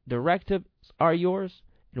directives are yours.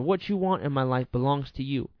 And what you want in my life belongs to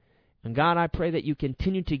you. And God, I pray that you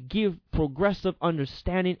continue to give progressive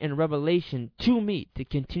understanding and revelation to me to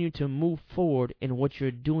continue to move forward in what you're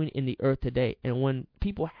doing in the earth today." And when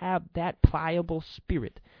people have that pliable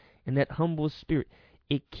spirit and that humble spirit,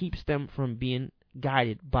 it keeps them from being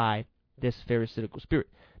guided by this Pharisaical spirit.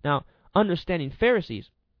 Now, understanding Pharisees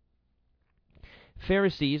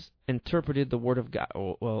interpreted the Word of God,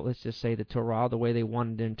 well, let's just say the Torah, the way they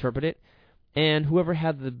wanted to interpret it. And whoever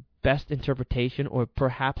had the best interpretation, or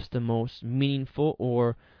perhaps the most meaningful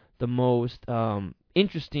or the most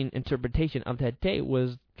interesting interpretation of that day,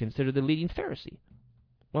 was considered the leading Pharisee.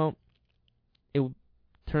 Well, it would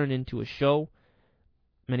turn into a show,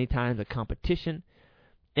 many times a competition,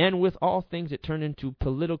 and with all things, it turned into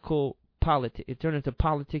It turned into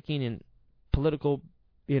politicking and political,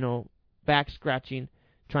 back scratching,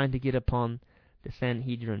 trying to get upon the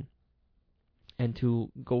Sanhedrin and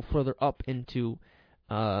to go further up into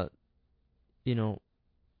the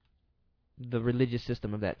religious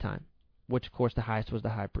system of that time, which, of course, the highest was the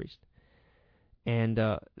high priest. And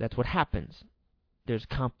that's what happens. There's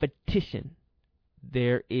competition.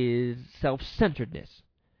 There is self-centeredness.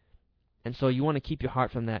 And so you want to keep your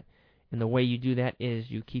heart from that. And the way you do that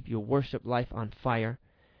is you keep your worship life on fire.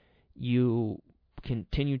 You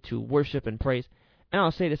continue to worship and praise. And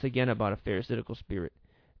I'll say this again about a Pharisaical spirit.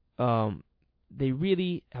 They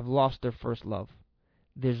really have lost their first love.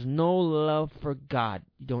 There's no love for God.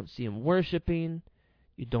 You don't see them worshiping.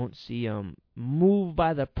 You don't see them moved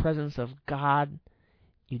by the presence of God.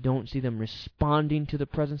 You don't see them responding to the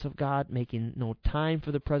presence of God, making no time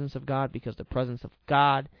for the presence of God, because the presence of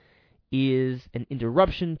God is an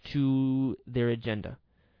interruption to their agenda.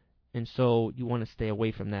 And so you want to stay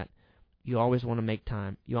away from that. You always want to make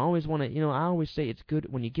time. You always want to, I always say it's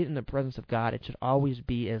good when you get in the presence of God, it should always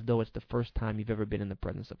be as though it's the first time you've ever been in the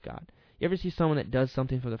presence of God. You ever see someone that does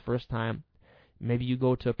something for the first time? Maybe you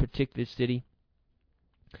go to a particular city.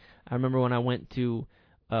 I remember when I went to,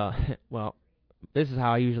 this is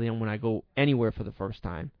how I usually am when I go anywhere for the first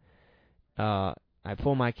time. I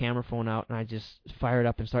pull my camera phone out and I just fire it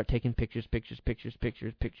up and start taking pictures. This picture,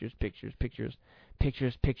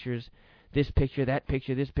 that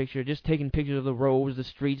picture, this picture, just taking pictures of the roads, the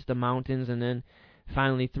streets, the mountains, and then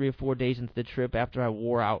finally 3 or 4 days into the trip, after I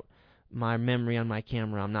wore out my memory on my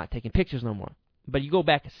camera, I'm not taking pictures no more. But you go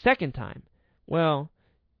back a second time, well,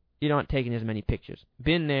 you're not taking as many pictures.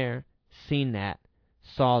 Been there, seen that,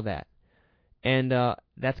 saw that. And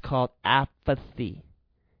that's called apathy.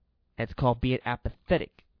 That's called being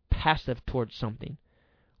apathetic, passive towards something.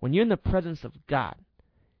 When you're in the presence of God,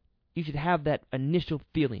 you should have that initial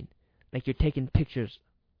feeling like you're taking pictures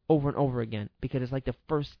over and over again, because it's like the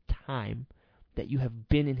first time that you have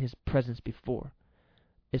been in His presence before.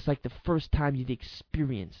 It's like the first time you've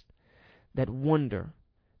experienced that wonder,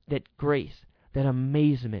 that grace, that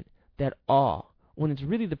amazement, that awe. When it's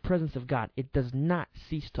really the presence of God, it does not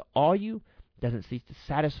cease to awe you, doesn't cease to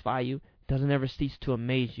satisfy you, doesn't ever cease to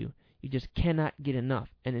amaze you. You just cannot get enough.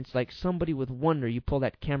 And it's like somebody with wonder. You pull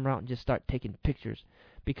that camera out and just start taking pictures.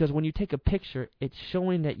 Because when you take a picture, it's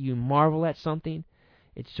showing that you marvel at something.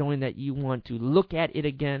 It's showing that you want to look at it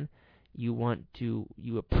again. You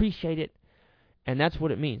appreciate it. And that's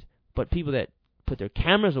what it means. But people that put their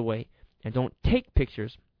cameras away and don't take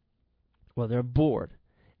pictures, well, they're bored.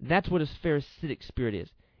 That's what a Pharisaic spirit is.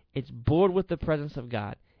 It's bored with the presence of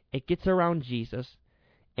God. It gets around Jesus,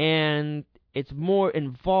 and it's more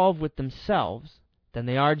involved with themselves than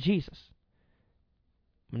they are Jesus.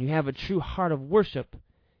 When you have a true heart of worship,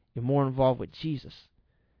 you're more involved with Jesus,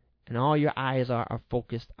 and all your eyes are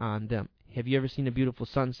focused on them. Have you ever seen a beautiful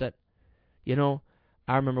sunset? You know,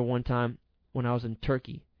 I remember one time when I was in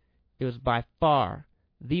Turkey, it was by far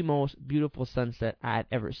the most beautiful sunset I had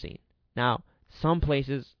ever seen. Now, some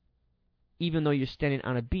places, even though you're standing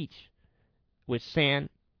on a beach with sand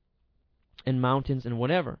and mountains and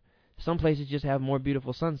whatever, some places just have more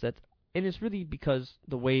beautiful sunsets. And it's really because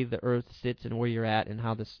the way the earth sits and where you're at and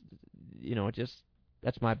how this,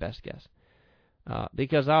 that's my best guess.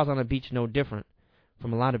 Because I was on a beach no different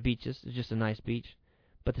from a lot of beaches. It's just a nice beach.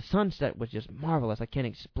 But the sunset was just marvelous. I can't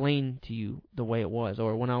explain to you the way it was.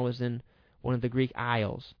 Or when I was in one of the Greek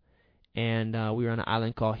Isles, and we were on an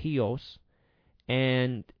island called Chios,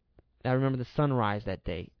 and I remember the sunrise that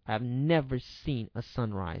day. I've never seen a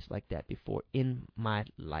sunrise like that before in my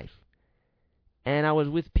life. And I was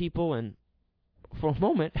with people, and for a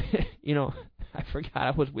moment, I forgot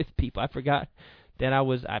I was with people. I forgot that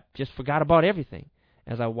I just forgot about everything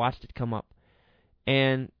as I watched it come up.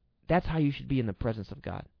 And that's how you should be in the presence of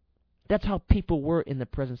God. That's how people were in the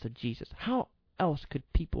presence of Jesus. How else could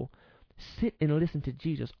people sit and listen to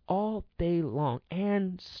Jesus all day long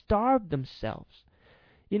and starve themselves?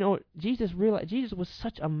 Jesus realized Jesus was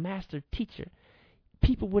such a master teacher.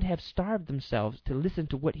 People would have starved themselves to listen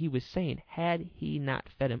to what he was saying had he not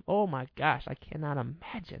fed him. Oh my gosh, I cannot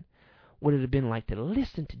imagine what it would have been like to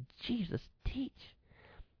listen to Jesus teach.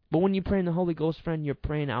 But when you pray in the Holy Ghost, friend, you're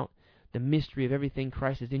praying out the mystery of everything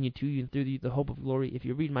Christ is in you, to you, and through you, the hope of glory. If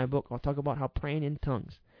you read my book, I'll talk about how praying in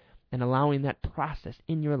tongues and allowing that process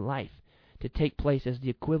in your life to take place as the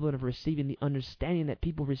equivalent of receiving the understanding that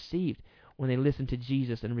people received when they listened to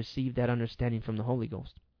Jesus and received that understanding from the Holy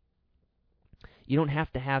Ghost. You don't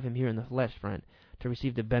have to have him here in the flesh, friend, to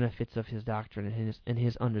receive the benefits of his doctrine and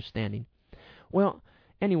his understanding. Well,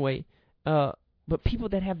 anyway, but people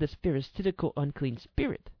that have this pharisaical unclean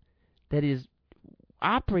spirit that is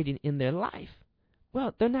operating in their life,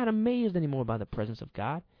 well, they're not amazed anymore by the presence of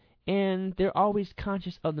God, and they're always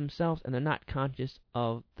conscious of themselves, and they're not conscious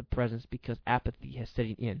of the presence because apathy has set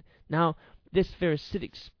in. Now, this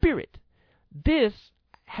Pharisaic spirit, this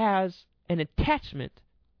has an attachment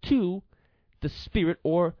to the spirit,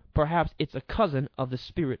 or perhaps it's a cousin of the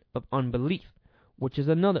spirit of unbelief, which is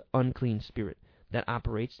another unclean spirit that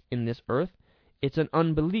operates in this earth. It's an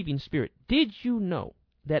unbelieving spirit. Did you know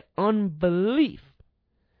that unbelief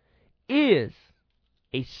is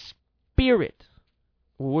a spirit?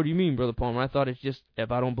 Well, what do you mean, Brother Palmer? I thought it's just,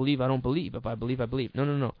 if I don't believe, I don't believe. If I believe, I believe.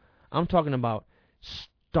 No. I'm talking about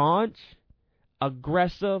staunch,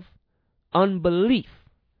 aggressive unbelief.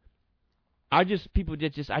 I just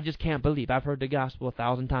can't believe. I've heard the gospel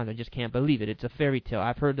 1,000 times. I just can't believe it. It's a fairy tale.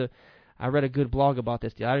 I read a good blog about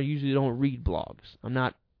this. I usually don't read blogs.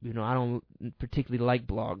 I don't particularly like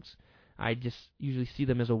blogs. I just usually see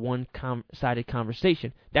them as a one-sided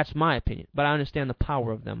conversation. That's my opinion. But I understand the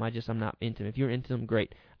power of them. I'm not into them. If you're into them,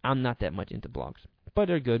 great. I'm not that much into blogs. But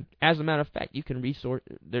they're good. As a matter of fact, you can resource.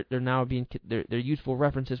 They're now they're useful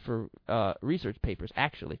references for research papers,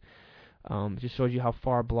 actually. Just shows you how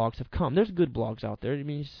far blogs have come. There's good blogs out there. I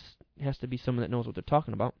mean, it has to be someone that knows what they're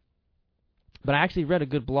talking about. But I actually read a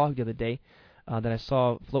good blog the other day that I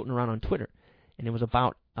saw floating around on Twitter. And it was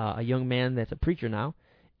about a young man that's a preacher now.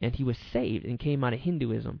 And he was saved and came out of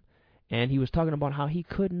Hinduism. And he was talking about how he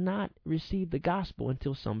could not receive the gospel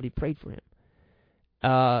until somebody prayed for him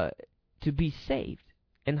to be saved.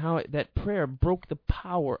 And how that prayer broke the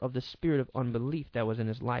power of the spirit of unbelief that was in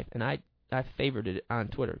his life. And I favored it on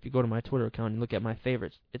Twitter. If you go to my Twitter account and look at my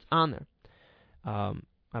favorites, it's on there.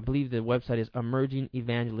 I believe the website is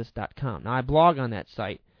emergingevangelist.com. Now, I blog on that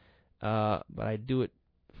site, but I do it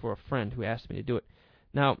for a friend who asked me to do it.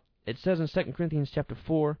 Now, it says in 2 Corinthians chapter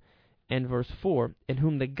 4 and verse 4, "In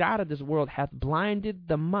whom the God of this world hath blinded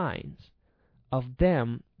the minds of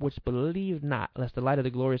them which believe not, lest the light of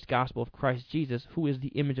the glorious gospel of Christ Jesus, who is the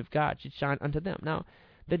image of God, should shine unto them." Now,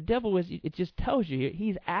 the devil it just tells you here,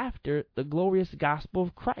 he's after the glorious gospel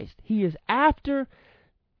of Christ. He is after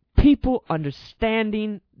people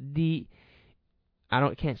understanding the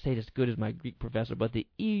can't say it as good as my Greek professor, but the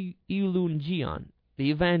Eulungion,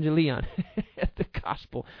 the Evangelion, the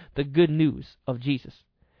gospel, the good news of Jesus.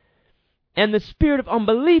 And the spirit of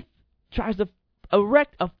unbelief tries to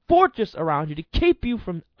erect a fortress around you to keep you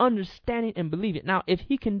from understanding and believing. Now, if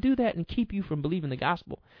he can do that and keep you from believing the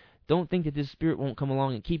gospel, don't think that this spirit won't come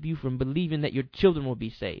along and keep you from believing that your children will be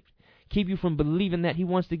saved. Keep you from believing that he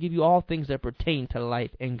wants to give you all things that pertain to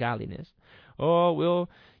life and godliness. Oh, well,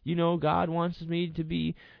 God wants me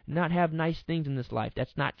to not have nice things in this life.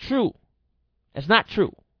 That's not true. That's not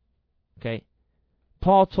true. Okay?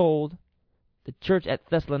 Paul told the church at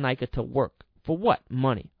Thessalonica to work. For what?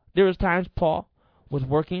 Money. There was times Paul was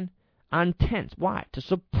working on tents. Why? To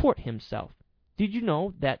support himself. Did you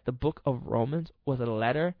know that the book of Romans was a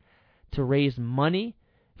letter to raise money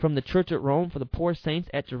from the church at Rome for the poor saints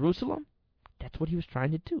at Jerusalem? That's what he was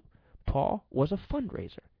trying to do. Paul was a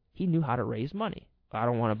fundraiser. He knew how to raise money. I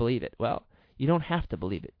don't want to believe it. Well, you don't have to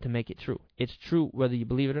believe it to make it true. It's true whether you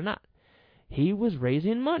believe it or not. He was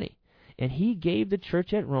raising money, and he gave the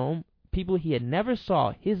church at Rome, people he had never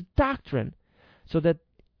saw, his doctrine, so that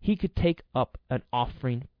he could take up an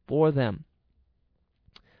offering for them.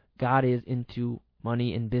 God is into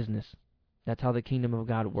money and business. That's how the kingdom of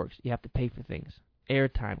God works. You have to pay for things.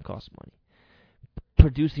 Airtime costs money.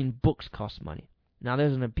 Producing books costs money. Now,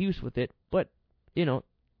 there's an abuse with it, but,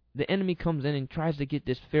 the enemy comes in and tries to get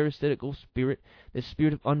this pharisaical spirit, this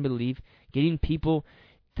spirit of unbelief, getting people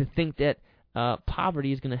to think that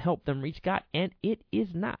poverty is going to help them reach God, and it is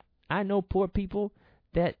not. I know poor people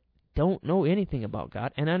that don't know anything about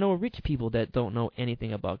God, and I know rich people that don't know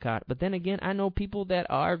anything about God. But then again, I know people that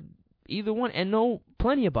are either one and know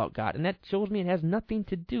plenty about God, and that shows me it has nothing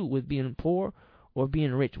to do with being poor or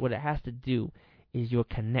being rich. What it has to do is your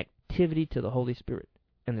connectivity to the Holy Spirit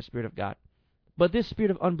and the Spirit of God. But this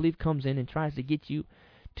spirit of unbelief comes in and tries to get you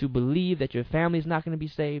to believe that your family is not going to be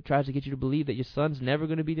saved, tries to get you to believe that your son's never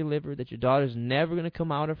going to be delivered, that your daughter's never going to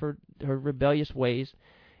come out of her rebellious ways,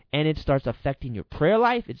 and it starts affecting your prayer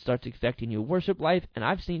life, it starts affecting your worship life, and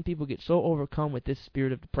I've seen people get so overcome with this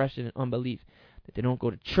spirit of depression and unbelief that they don't go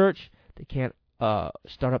to church, they can't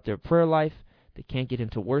start up their prayer life, they can't get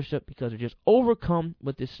into worship because they're just overcome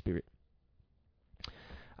with this spirit.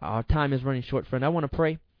 Our time is running short, friend. I want to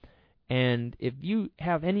pray, and if you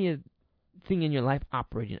have anything in your life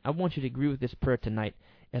operating, I want you to agree with this prayer tonight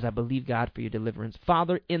as I believe God for your deliverance.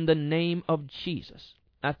 Father, in the name of Jesus,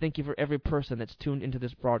 I thank you for every person that's tuned into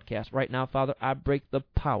this broadcast. Right now, Father, I break the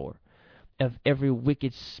power of every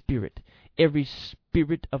wicked spirit, every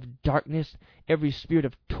spirit of darkness, every spirit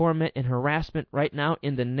of torment and harassment. Right now,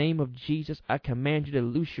 in the name of Jesus, I command you to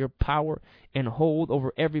loose your power and hold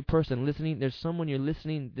over every person listening. There's someone you're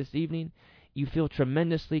listening this evening. You feel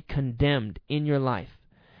tremendously condemned in your life.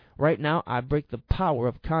 Right now, I break the power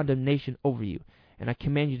of condemnation over you, and I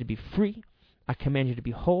command you to be free. I command you to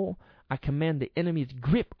be whole. I command the enemy's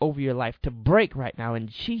grip over your life to break right now in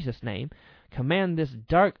Jesus' name. Command this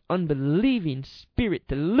dark, unbelieving spirit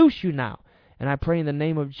to loose you now. And I pray in the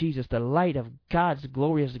name of Jesus, the light of God's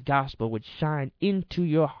glorious gospel would shine into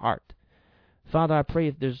your heart. Father, I pray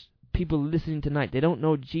if there's people listening tonight, they don't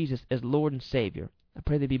know Jesus as Lord and Savior, I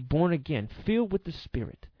pray they be born again, filled with the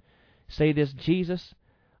Spirit. Say this: Jesus,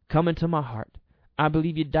 come into my heart. I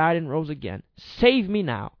believe you died and rose again. Save me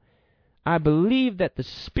now. I believe that the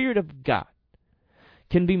Spirit of God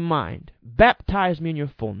can be mine. Baptize me in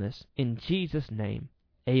your fullness. In Jesus' name,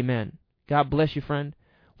 amen. God bless you, friend.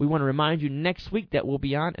 We want to remind you next week that we'll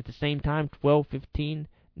be on at the same time, 12:15.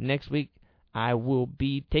 Next week, I will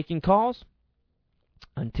be taking calls.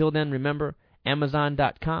 Until then, remember,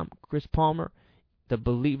 Amazon.com, Chris Palmer, The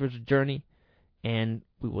Believer's Journey. And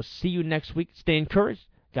we will see you next week. Stay encouraged.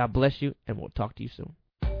 God bless you, and we'll talk to you soon.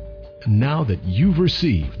 Now that you've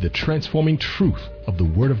received the transforming truth of the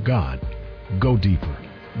Word of God, go deeper.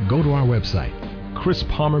 Go to our website,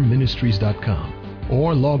 chrispalmerministries.com,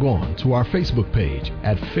 or log on to our Facebook page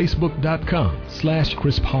at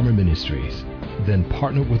facebook.com/Chris Palmer Ministries. Then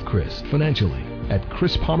partner with Chris financially at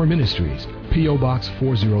Chris Palmer Ministries, P.O. Box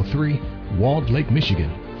 403, Walled Lake, Michigan,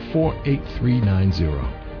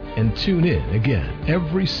 48390. And tune in again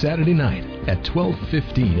every Saturday night at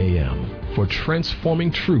 12:15 a.m. for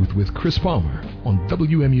Transforming Truth with Chris Palmer on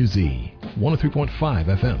WMUZ 103.5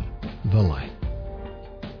 FM, The Light.